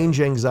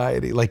range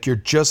anxiety, like you're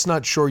just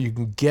not sure you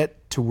can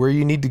get to where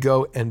you need to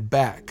go and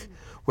back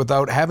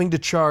without having to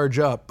charge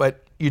up,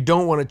 but you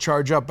don't want to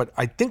charge up, but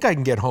I think I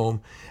can get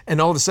home,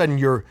 and all of a sudden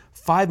you're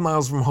 5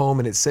 miles from home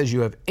and it says you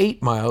have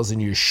 8 miles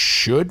and you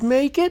should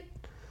make it.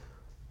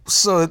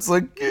 So it's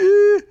like,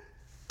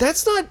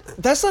 that's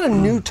not a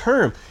new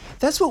term.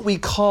 That's what we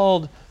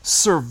called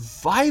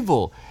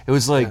survival. It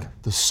was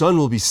like, the sun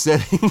will be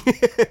setting in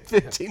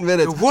 15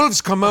 minutes. The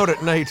wolves come out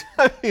at night.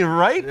 I mean,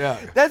 right? Yeah.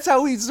 That's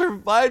how we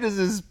survived as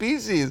a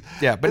species.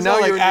 Yeah, but it's now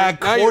you're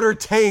quarter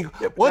tank.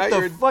 Yeah, what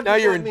the fuck? Now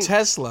you're in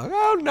Tesla.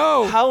 Oh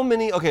no. How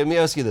many? Okay, let me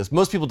ask you this.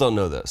 Most people don't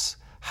know this.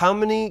 How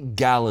many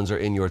gallons are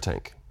in your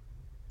tank?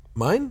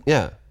 Mine?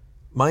 Yeah.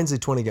 Mine's a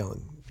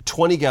 20-gallon.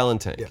 20-gallon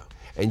tank. Yeah.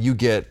 And you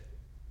get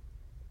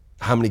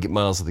how many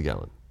miles to the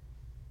gallon?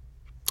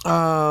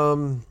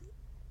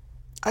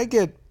 I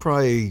get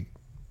probably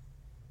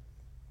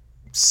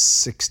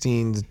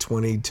 16 to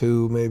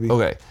 22, maybe.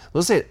 Okay,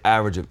 let's say an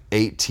average of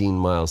 18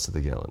 miles to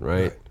the gallon,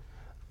 right?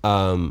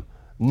 No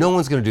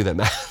one's going to do that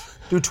math.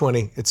 Do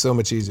 20. It's so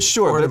much easier.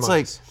 Sure, but it's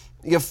miles.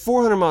 like you have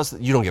 400 miles.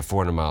 You don't get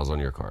 400 miles on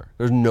your car.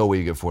 There's no way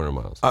you get 400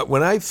 miles.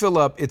 When I fill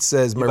up, it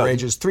says my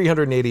range is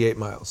 388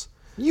 miles.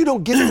 You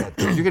don't get that.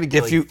 You're going to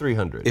get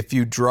 300. If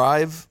you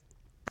drive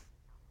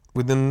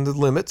within the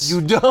limits.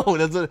 You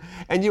don't.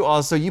 And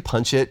you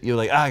punch it. You're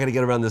like, I got to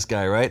get around this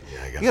guy, right?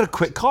 Yeah, you got a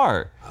quick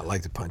car. I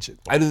like to punch it.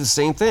 I do the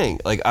same thing.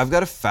 Like, I've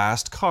got a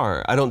fast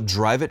car. I don't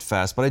drive it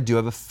fast, but I do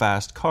have a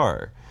fast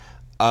car.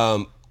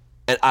 And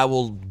I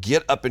will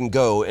get up and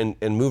go and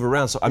move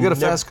around. So you got a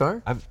fast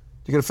car?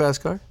 You got a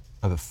fast car?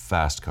 I have a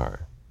fast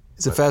car.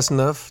 Is it fast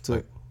enough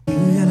to... You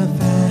got a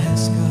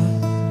fast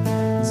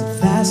car. Is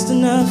it fast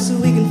enough so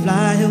we can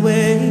fly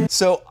away?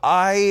 So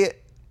I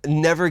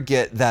never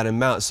get that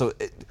amount. So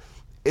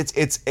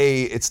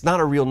it's not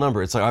a real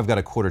number. It's like, I've got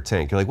a quarter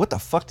tank. You're like, what the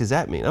fuck does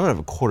that mean? I don't have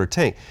a quarter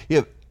tank. You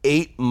have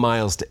 8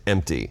 miles to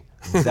empty.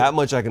 That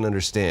much I can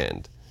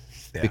understand.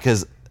 Yeah.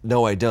 Because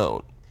no, I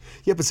don't.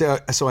 Yeah, but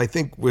so I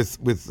think with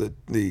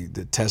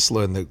the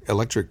Tesla and the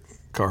electric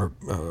car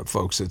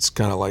folks, it's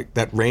kind of like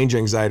that range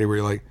anxiety where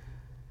you're like,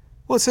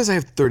 well, it says I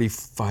have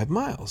 35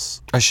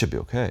 miles. I should be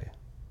okay.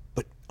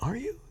 But are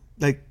you?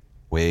 Like,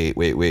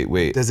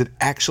 Wait. Does it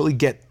actually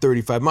get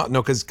 35 miles?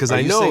 No, because Are I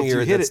you know saying if you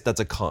hit it. that's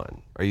a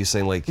con? Are you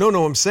saying like?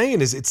 No, I'm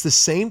saying is it's the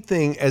same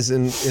thing as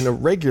in a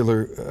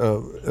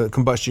regular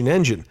combustion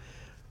engine.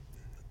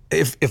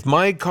 If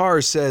my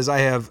car says I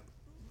have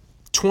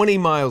 20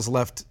 miles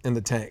left in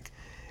the tank,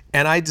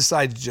 and I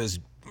decide to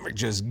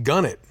just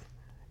gun it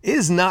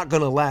is not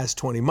going to last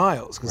 20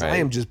 miles because I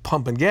am just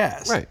pumping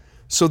gas. Right.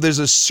 So there's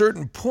a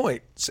certain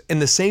point,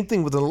 and the same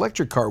thing with an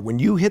electric car. When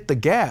you hit the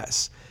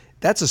gas,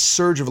 that's a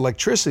surge of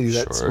electricity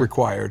that's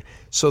required.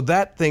 So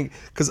that thing,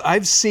 because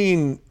I've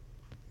seen,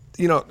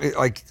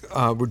 like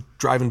we're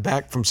driving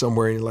back from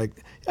somewhere, and you're like,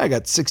 I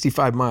got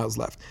 65 miles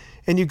left.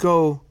 And you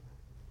go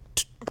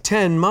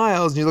 10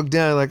 miles, and you look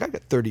down, like, I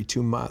got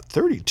 32 miles.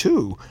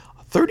 32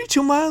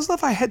 miles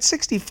left? I had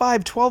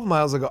 65 12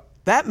 miles ago.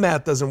 That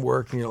math doesn't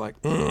work, and you're like,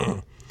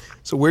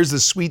 So where's the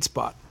sweet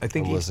spot? I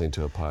think I'm listening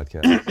to a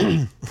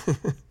podcast.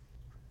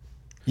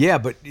 Yeah,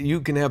 but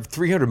you can have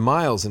 300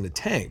 miles in the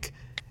tank,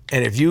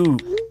 and if you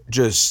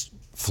just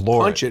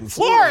punch it and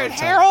floor it,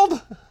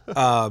 Harold,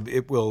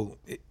 it will.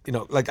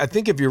 Like I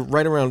think if you're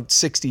right around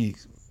 60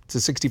 to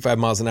 65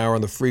 miles an hour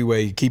on the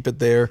freeway, you keep it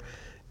there.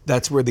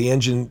 That's where the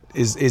engine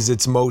is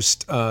its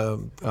most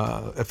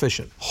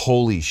efficient.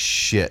 Holy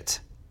shit!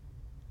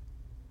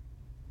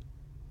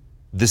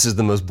 This is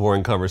the most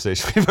boring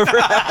conversation we've ever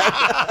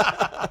had.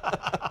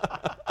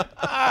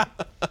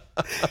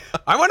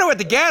 I wonder what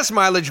the gas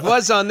mileage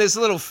was on this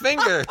little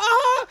finger.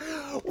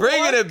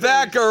 Bringing it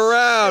back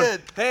around.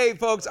 Shit. Hey,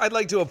 folks, I'd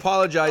like to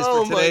apologize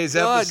for today's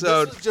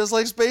episode. This was just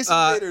like Space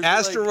Invaders.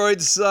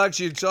 Asteroids sucks.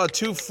 You saw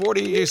two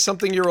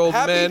 40-something-year-old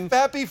men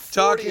happy 40th,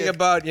 talking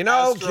about,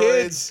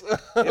 kids,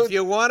 if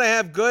you want to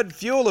have good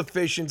fuel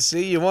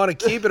efficiency, you want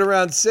to keep it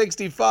around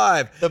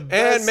 65.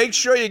 And make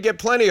sure you get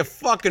plenty of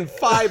fucking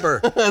fiber.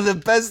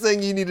 The best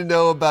thing you need to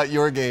know about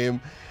your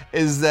game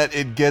is that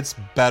it gets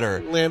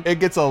better. It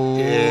gets a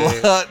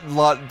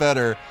lot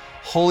better.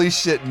 Holy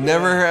shit,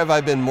 never have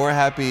I been more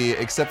happy,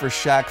 except for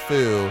Shaq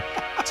Fu,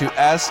 to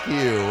ask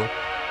you,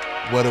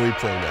 what do we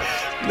play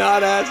next?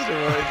 Not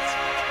Asteroids.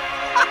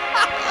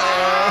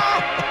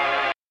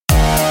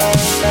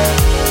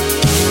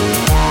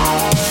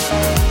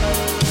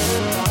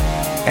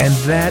 And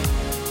that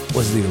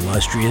was the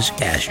illustrious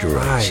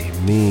Asteroids. I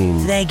mean...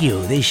 Thank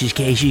you. This is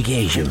Casey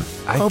Kasem.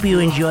 Hope you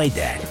enjoyed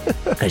that,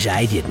 because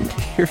I didn't.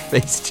 Your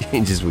face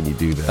changes when you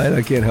do that.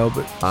 I can't help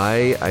it.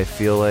 I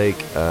feel like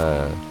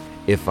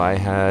if I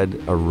had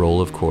a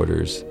roll of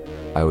quarters,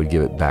 I would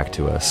give it back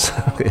to us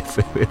if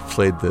we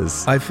played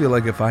this. I feel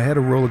like if I had a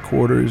roll of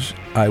quarters,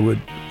 I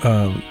would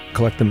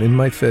collect them in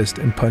my fist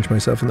and punch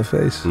myself in the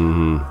face.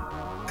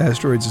 Mm-hmm.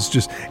 Asteroids is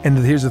just... And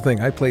here's the thing.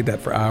 I played that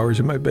for hours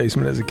in my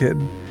basement as a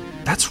kid.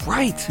 That's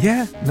right.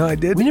 Yeah, no, I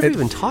did. We never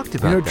even talked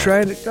about that.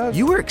 Trying to...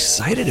 You were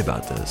excited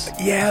about this.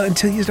 Yeah,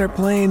 until you start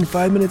playing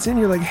 5 minutes in,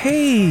 you're like,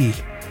 hey...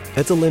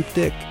 That's a limp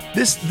dick.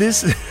 This...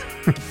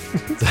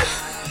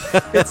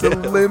 It's a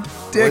limp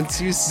dick.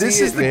 Once you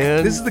see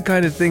man. This is the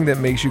kind of thing that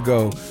makes you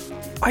go,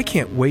 I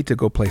can't wait to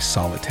go play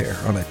solitaire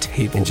on a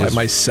table by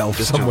myself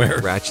somewhere.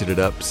 Ratchet it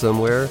up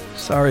somewhere.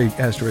 Sorry,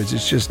 Asteroids.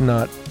 It's just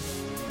not...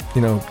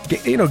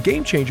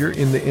 game changer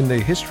in the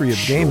history of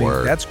gaming.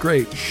 That's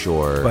great.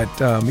 Sure. But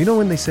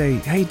when they say,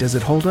 "Hey, does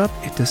it hold up?"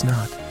 It does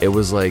not. It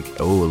was like,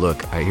 oh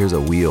look, here's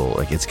a wheel.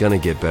 Like it's gonna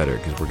get better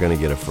because we're gonna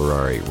get a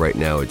Ferrari. Right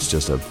now, it's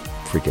just a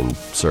freaking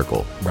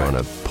circle on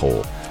a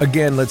pole.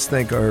 Again, let's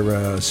thank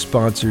our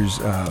sponsors,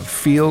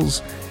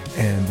 Feels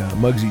and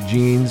Muggsy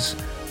Jeans.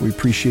 We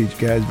appreciate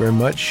you guys very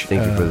much.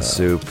 Thank you for the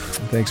soup.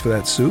 Thanks for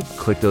that soup.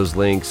 Click those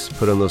links,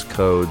 put on those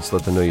codes,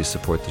 let them know you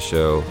support the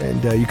show.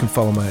 And you can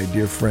follow my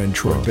dear friend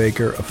Troy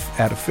Baker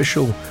at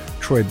official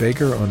Troy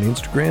Baker on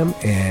Instagram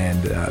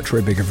and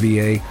Troy Baker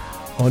VA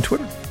on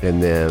Twitter.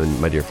 And then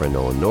my dear friend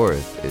Nolan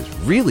North is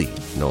really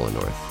Nolan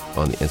North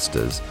on the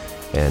Instas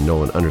and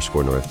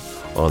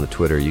Nolan_North on the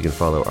Twitter. You can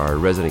follow our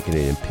resident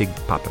Canadian Pig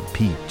Papa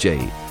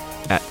PJ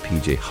at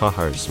PJ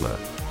Haharsma.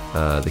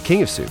 The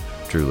King of Soup,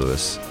 Drew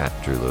Lewis at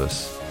Drew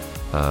Lewis.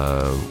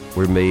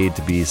 We're made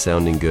to be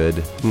sounding good.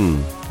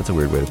 That's a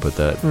weird way to put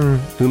that.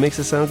 Who makes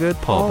it sound good?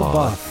 Paul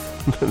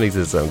Boff. That makes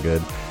it sound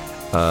good.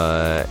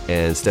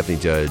 And Stephanie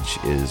Judge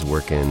is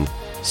working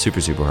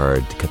super, super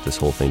hard to cut this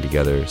whole thing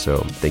together. So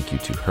thank you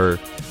to her.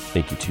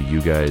 Thank you to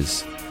you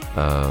guys.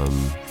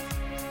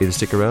 Either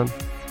stick around,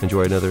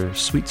 enjoy another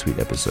sweet, sweet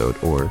episode,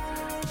 or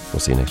we'll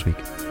see you next week.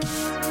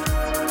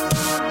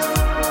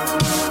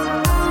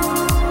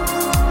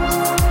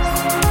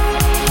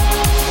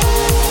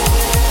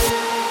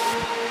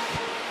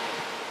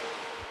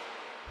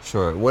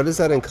 Sure. What is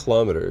that in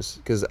kilometers?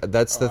 Because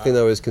that's the thing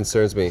that always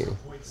concerns me.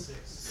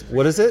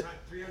 What is it?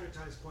 300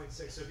 times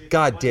 0.6.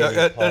 God damn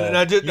it,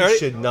 Paul. You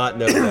should not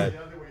know that.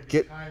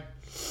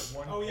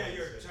 Oh yeah,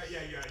 you're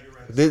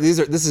right.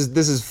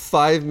 This is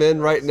 5 men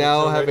right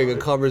now having a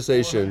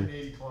conversation.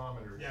 480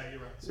 kilometers. Yeah, you're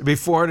right. It'd be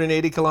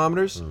 480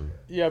 kilometers.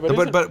 Yeah, but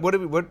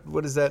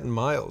what is that in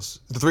miles?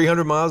 The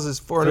 300 miles is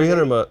 400.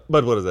 300 miles.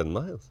 But what is that in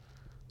miles?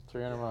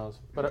 300 miles.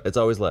 But It's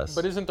always less.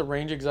 But isn't the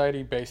range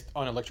anxiety based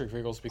on electric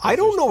vehicles? Because I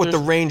don't know what the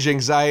there's- range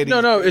anxiety.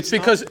 No, it's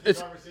because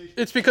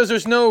it's because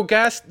there's no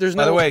gas. There's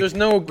By the no way, there's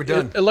no we're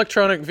done.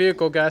 electronic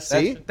vehicle gas.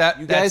 See?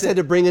 You guys had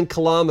to bring in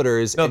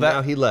kilometers, and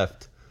now he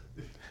left.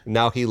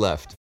 Now he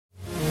left.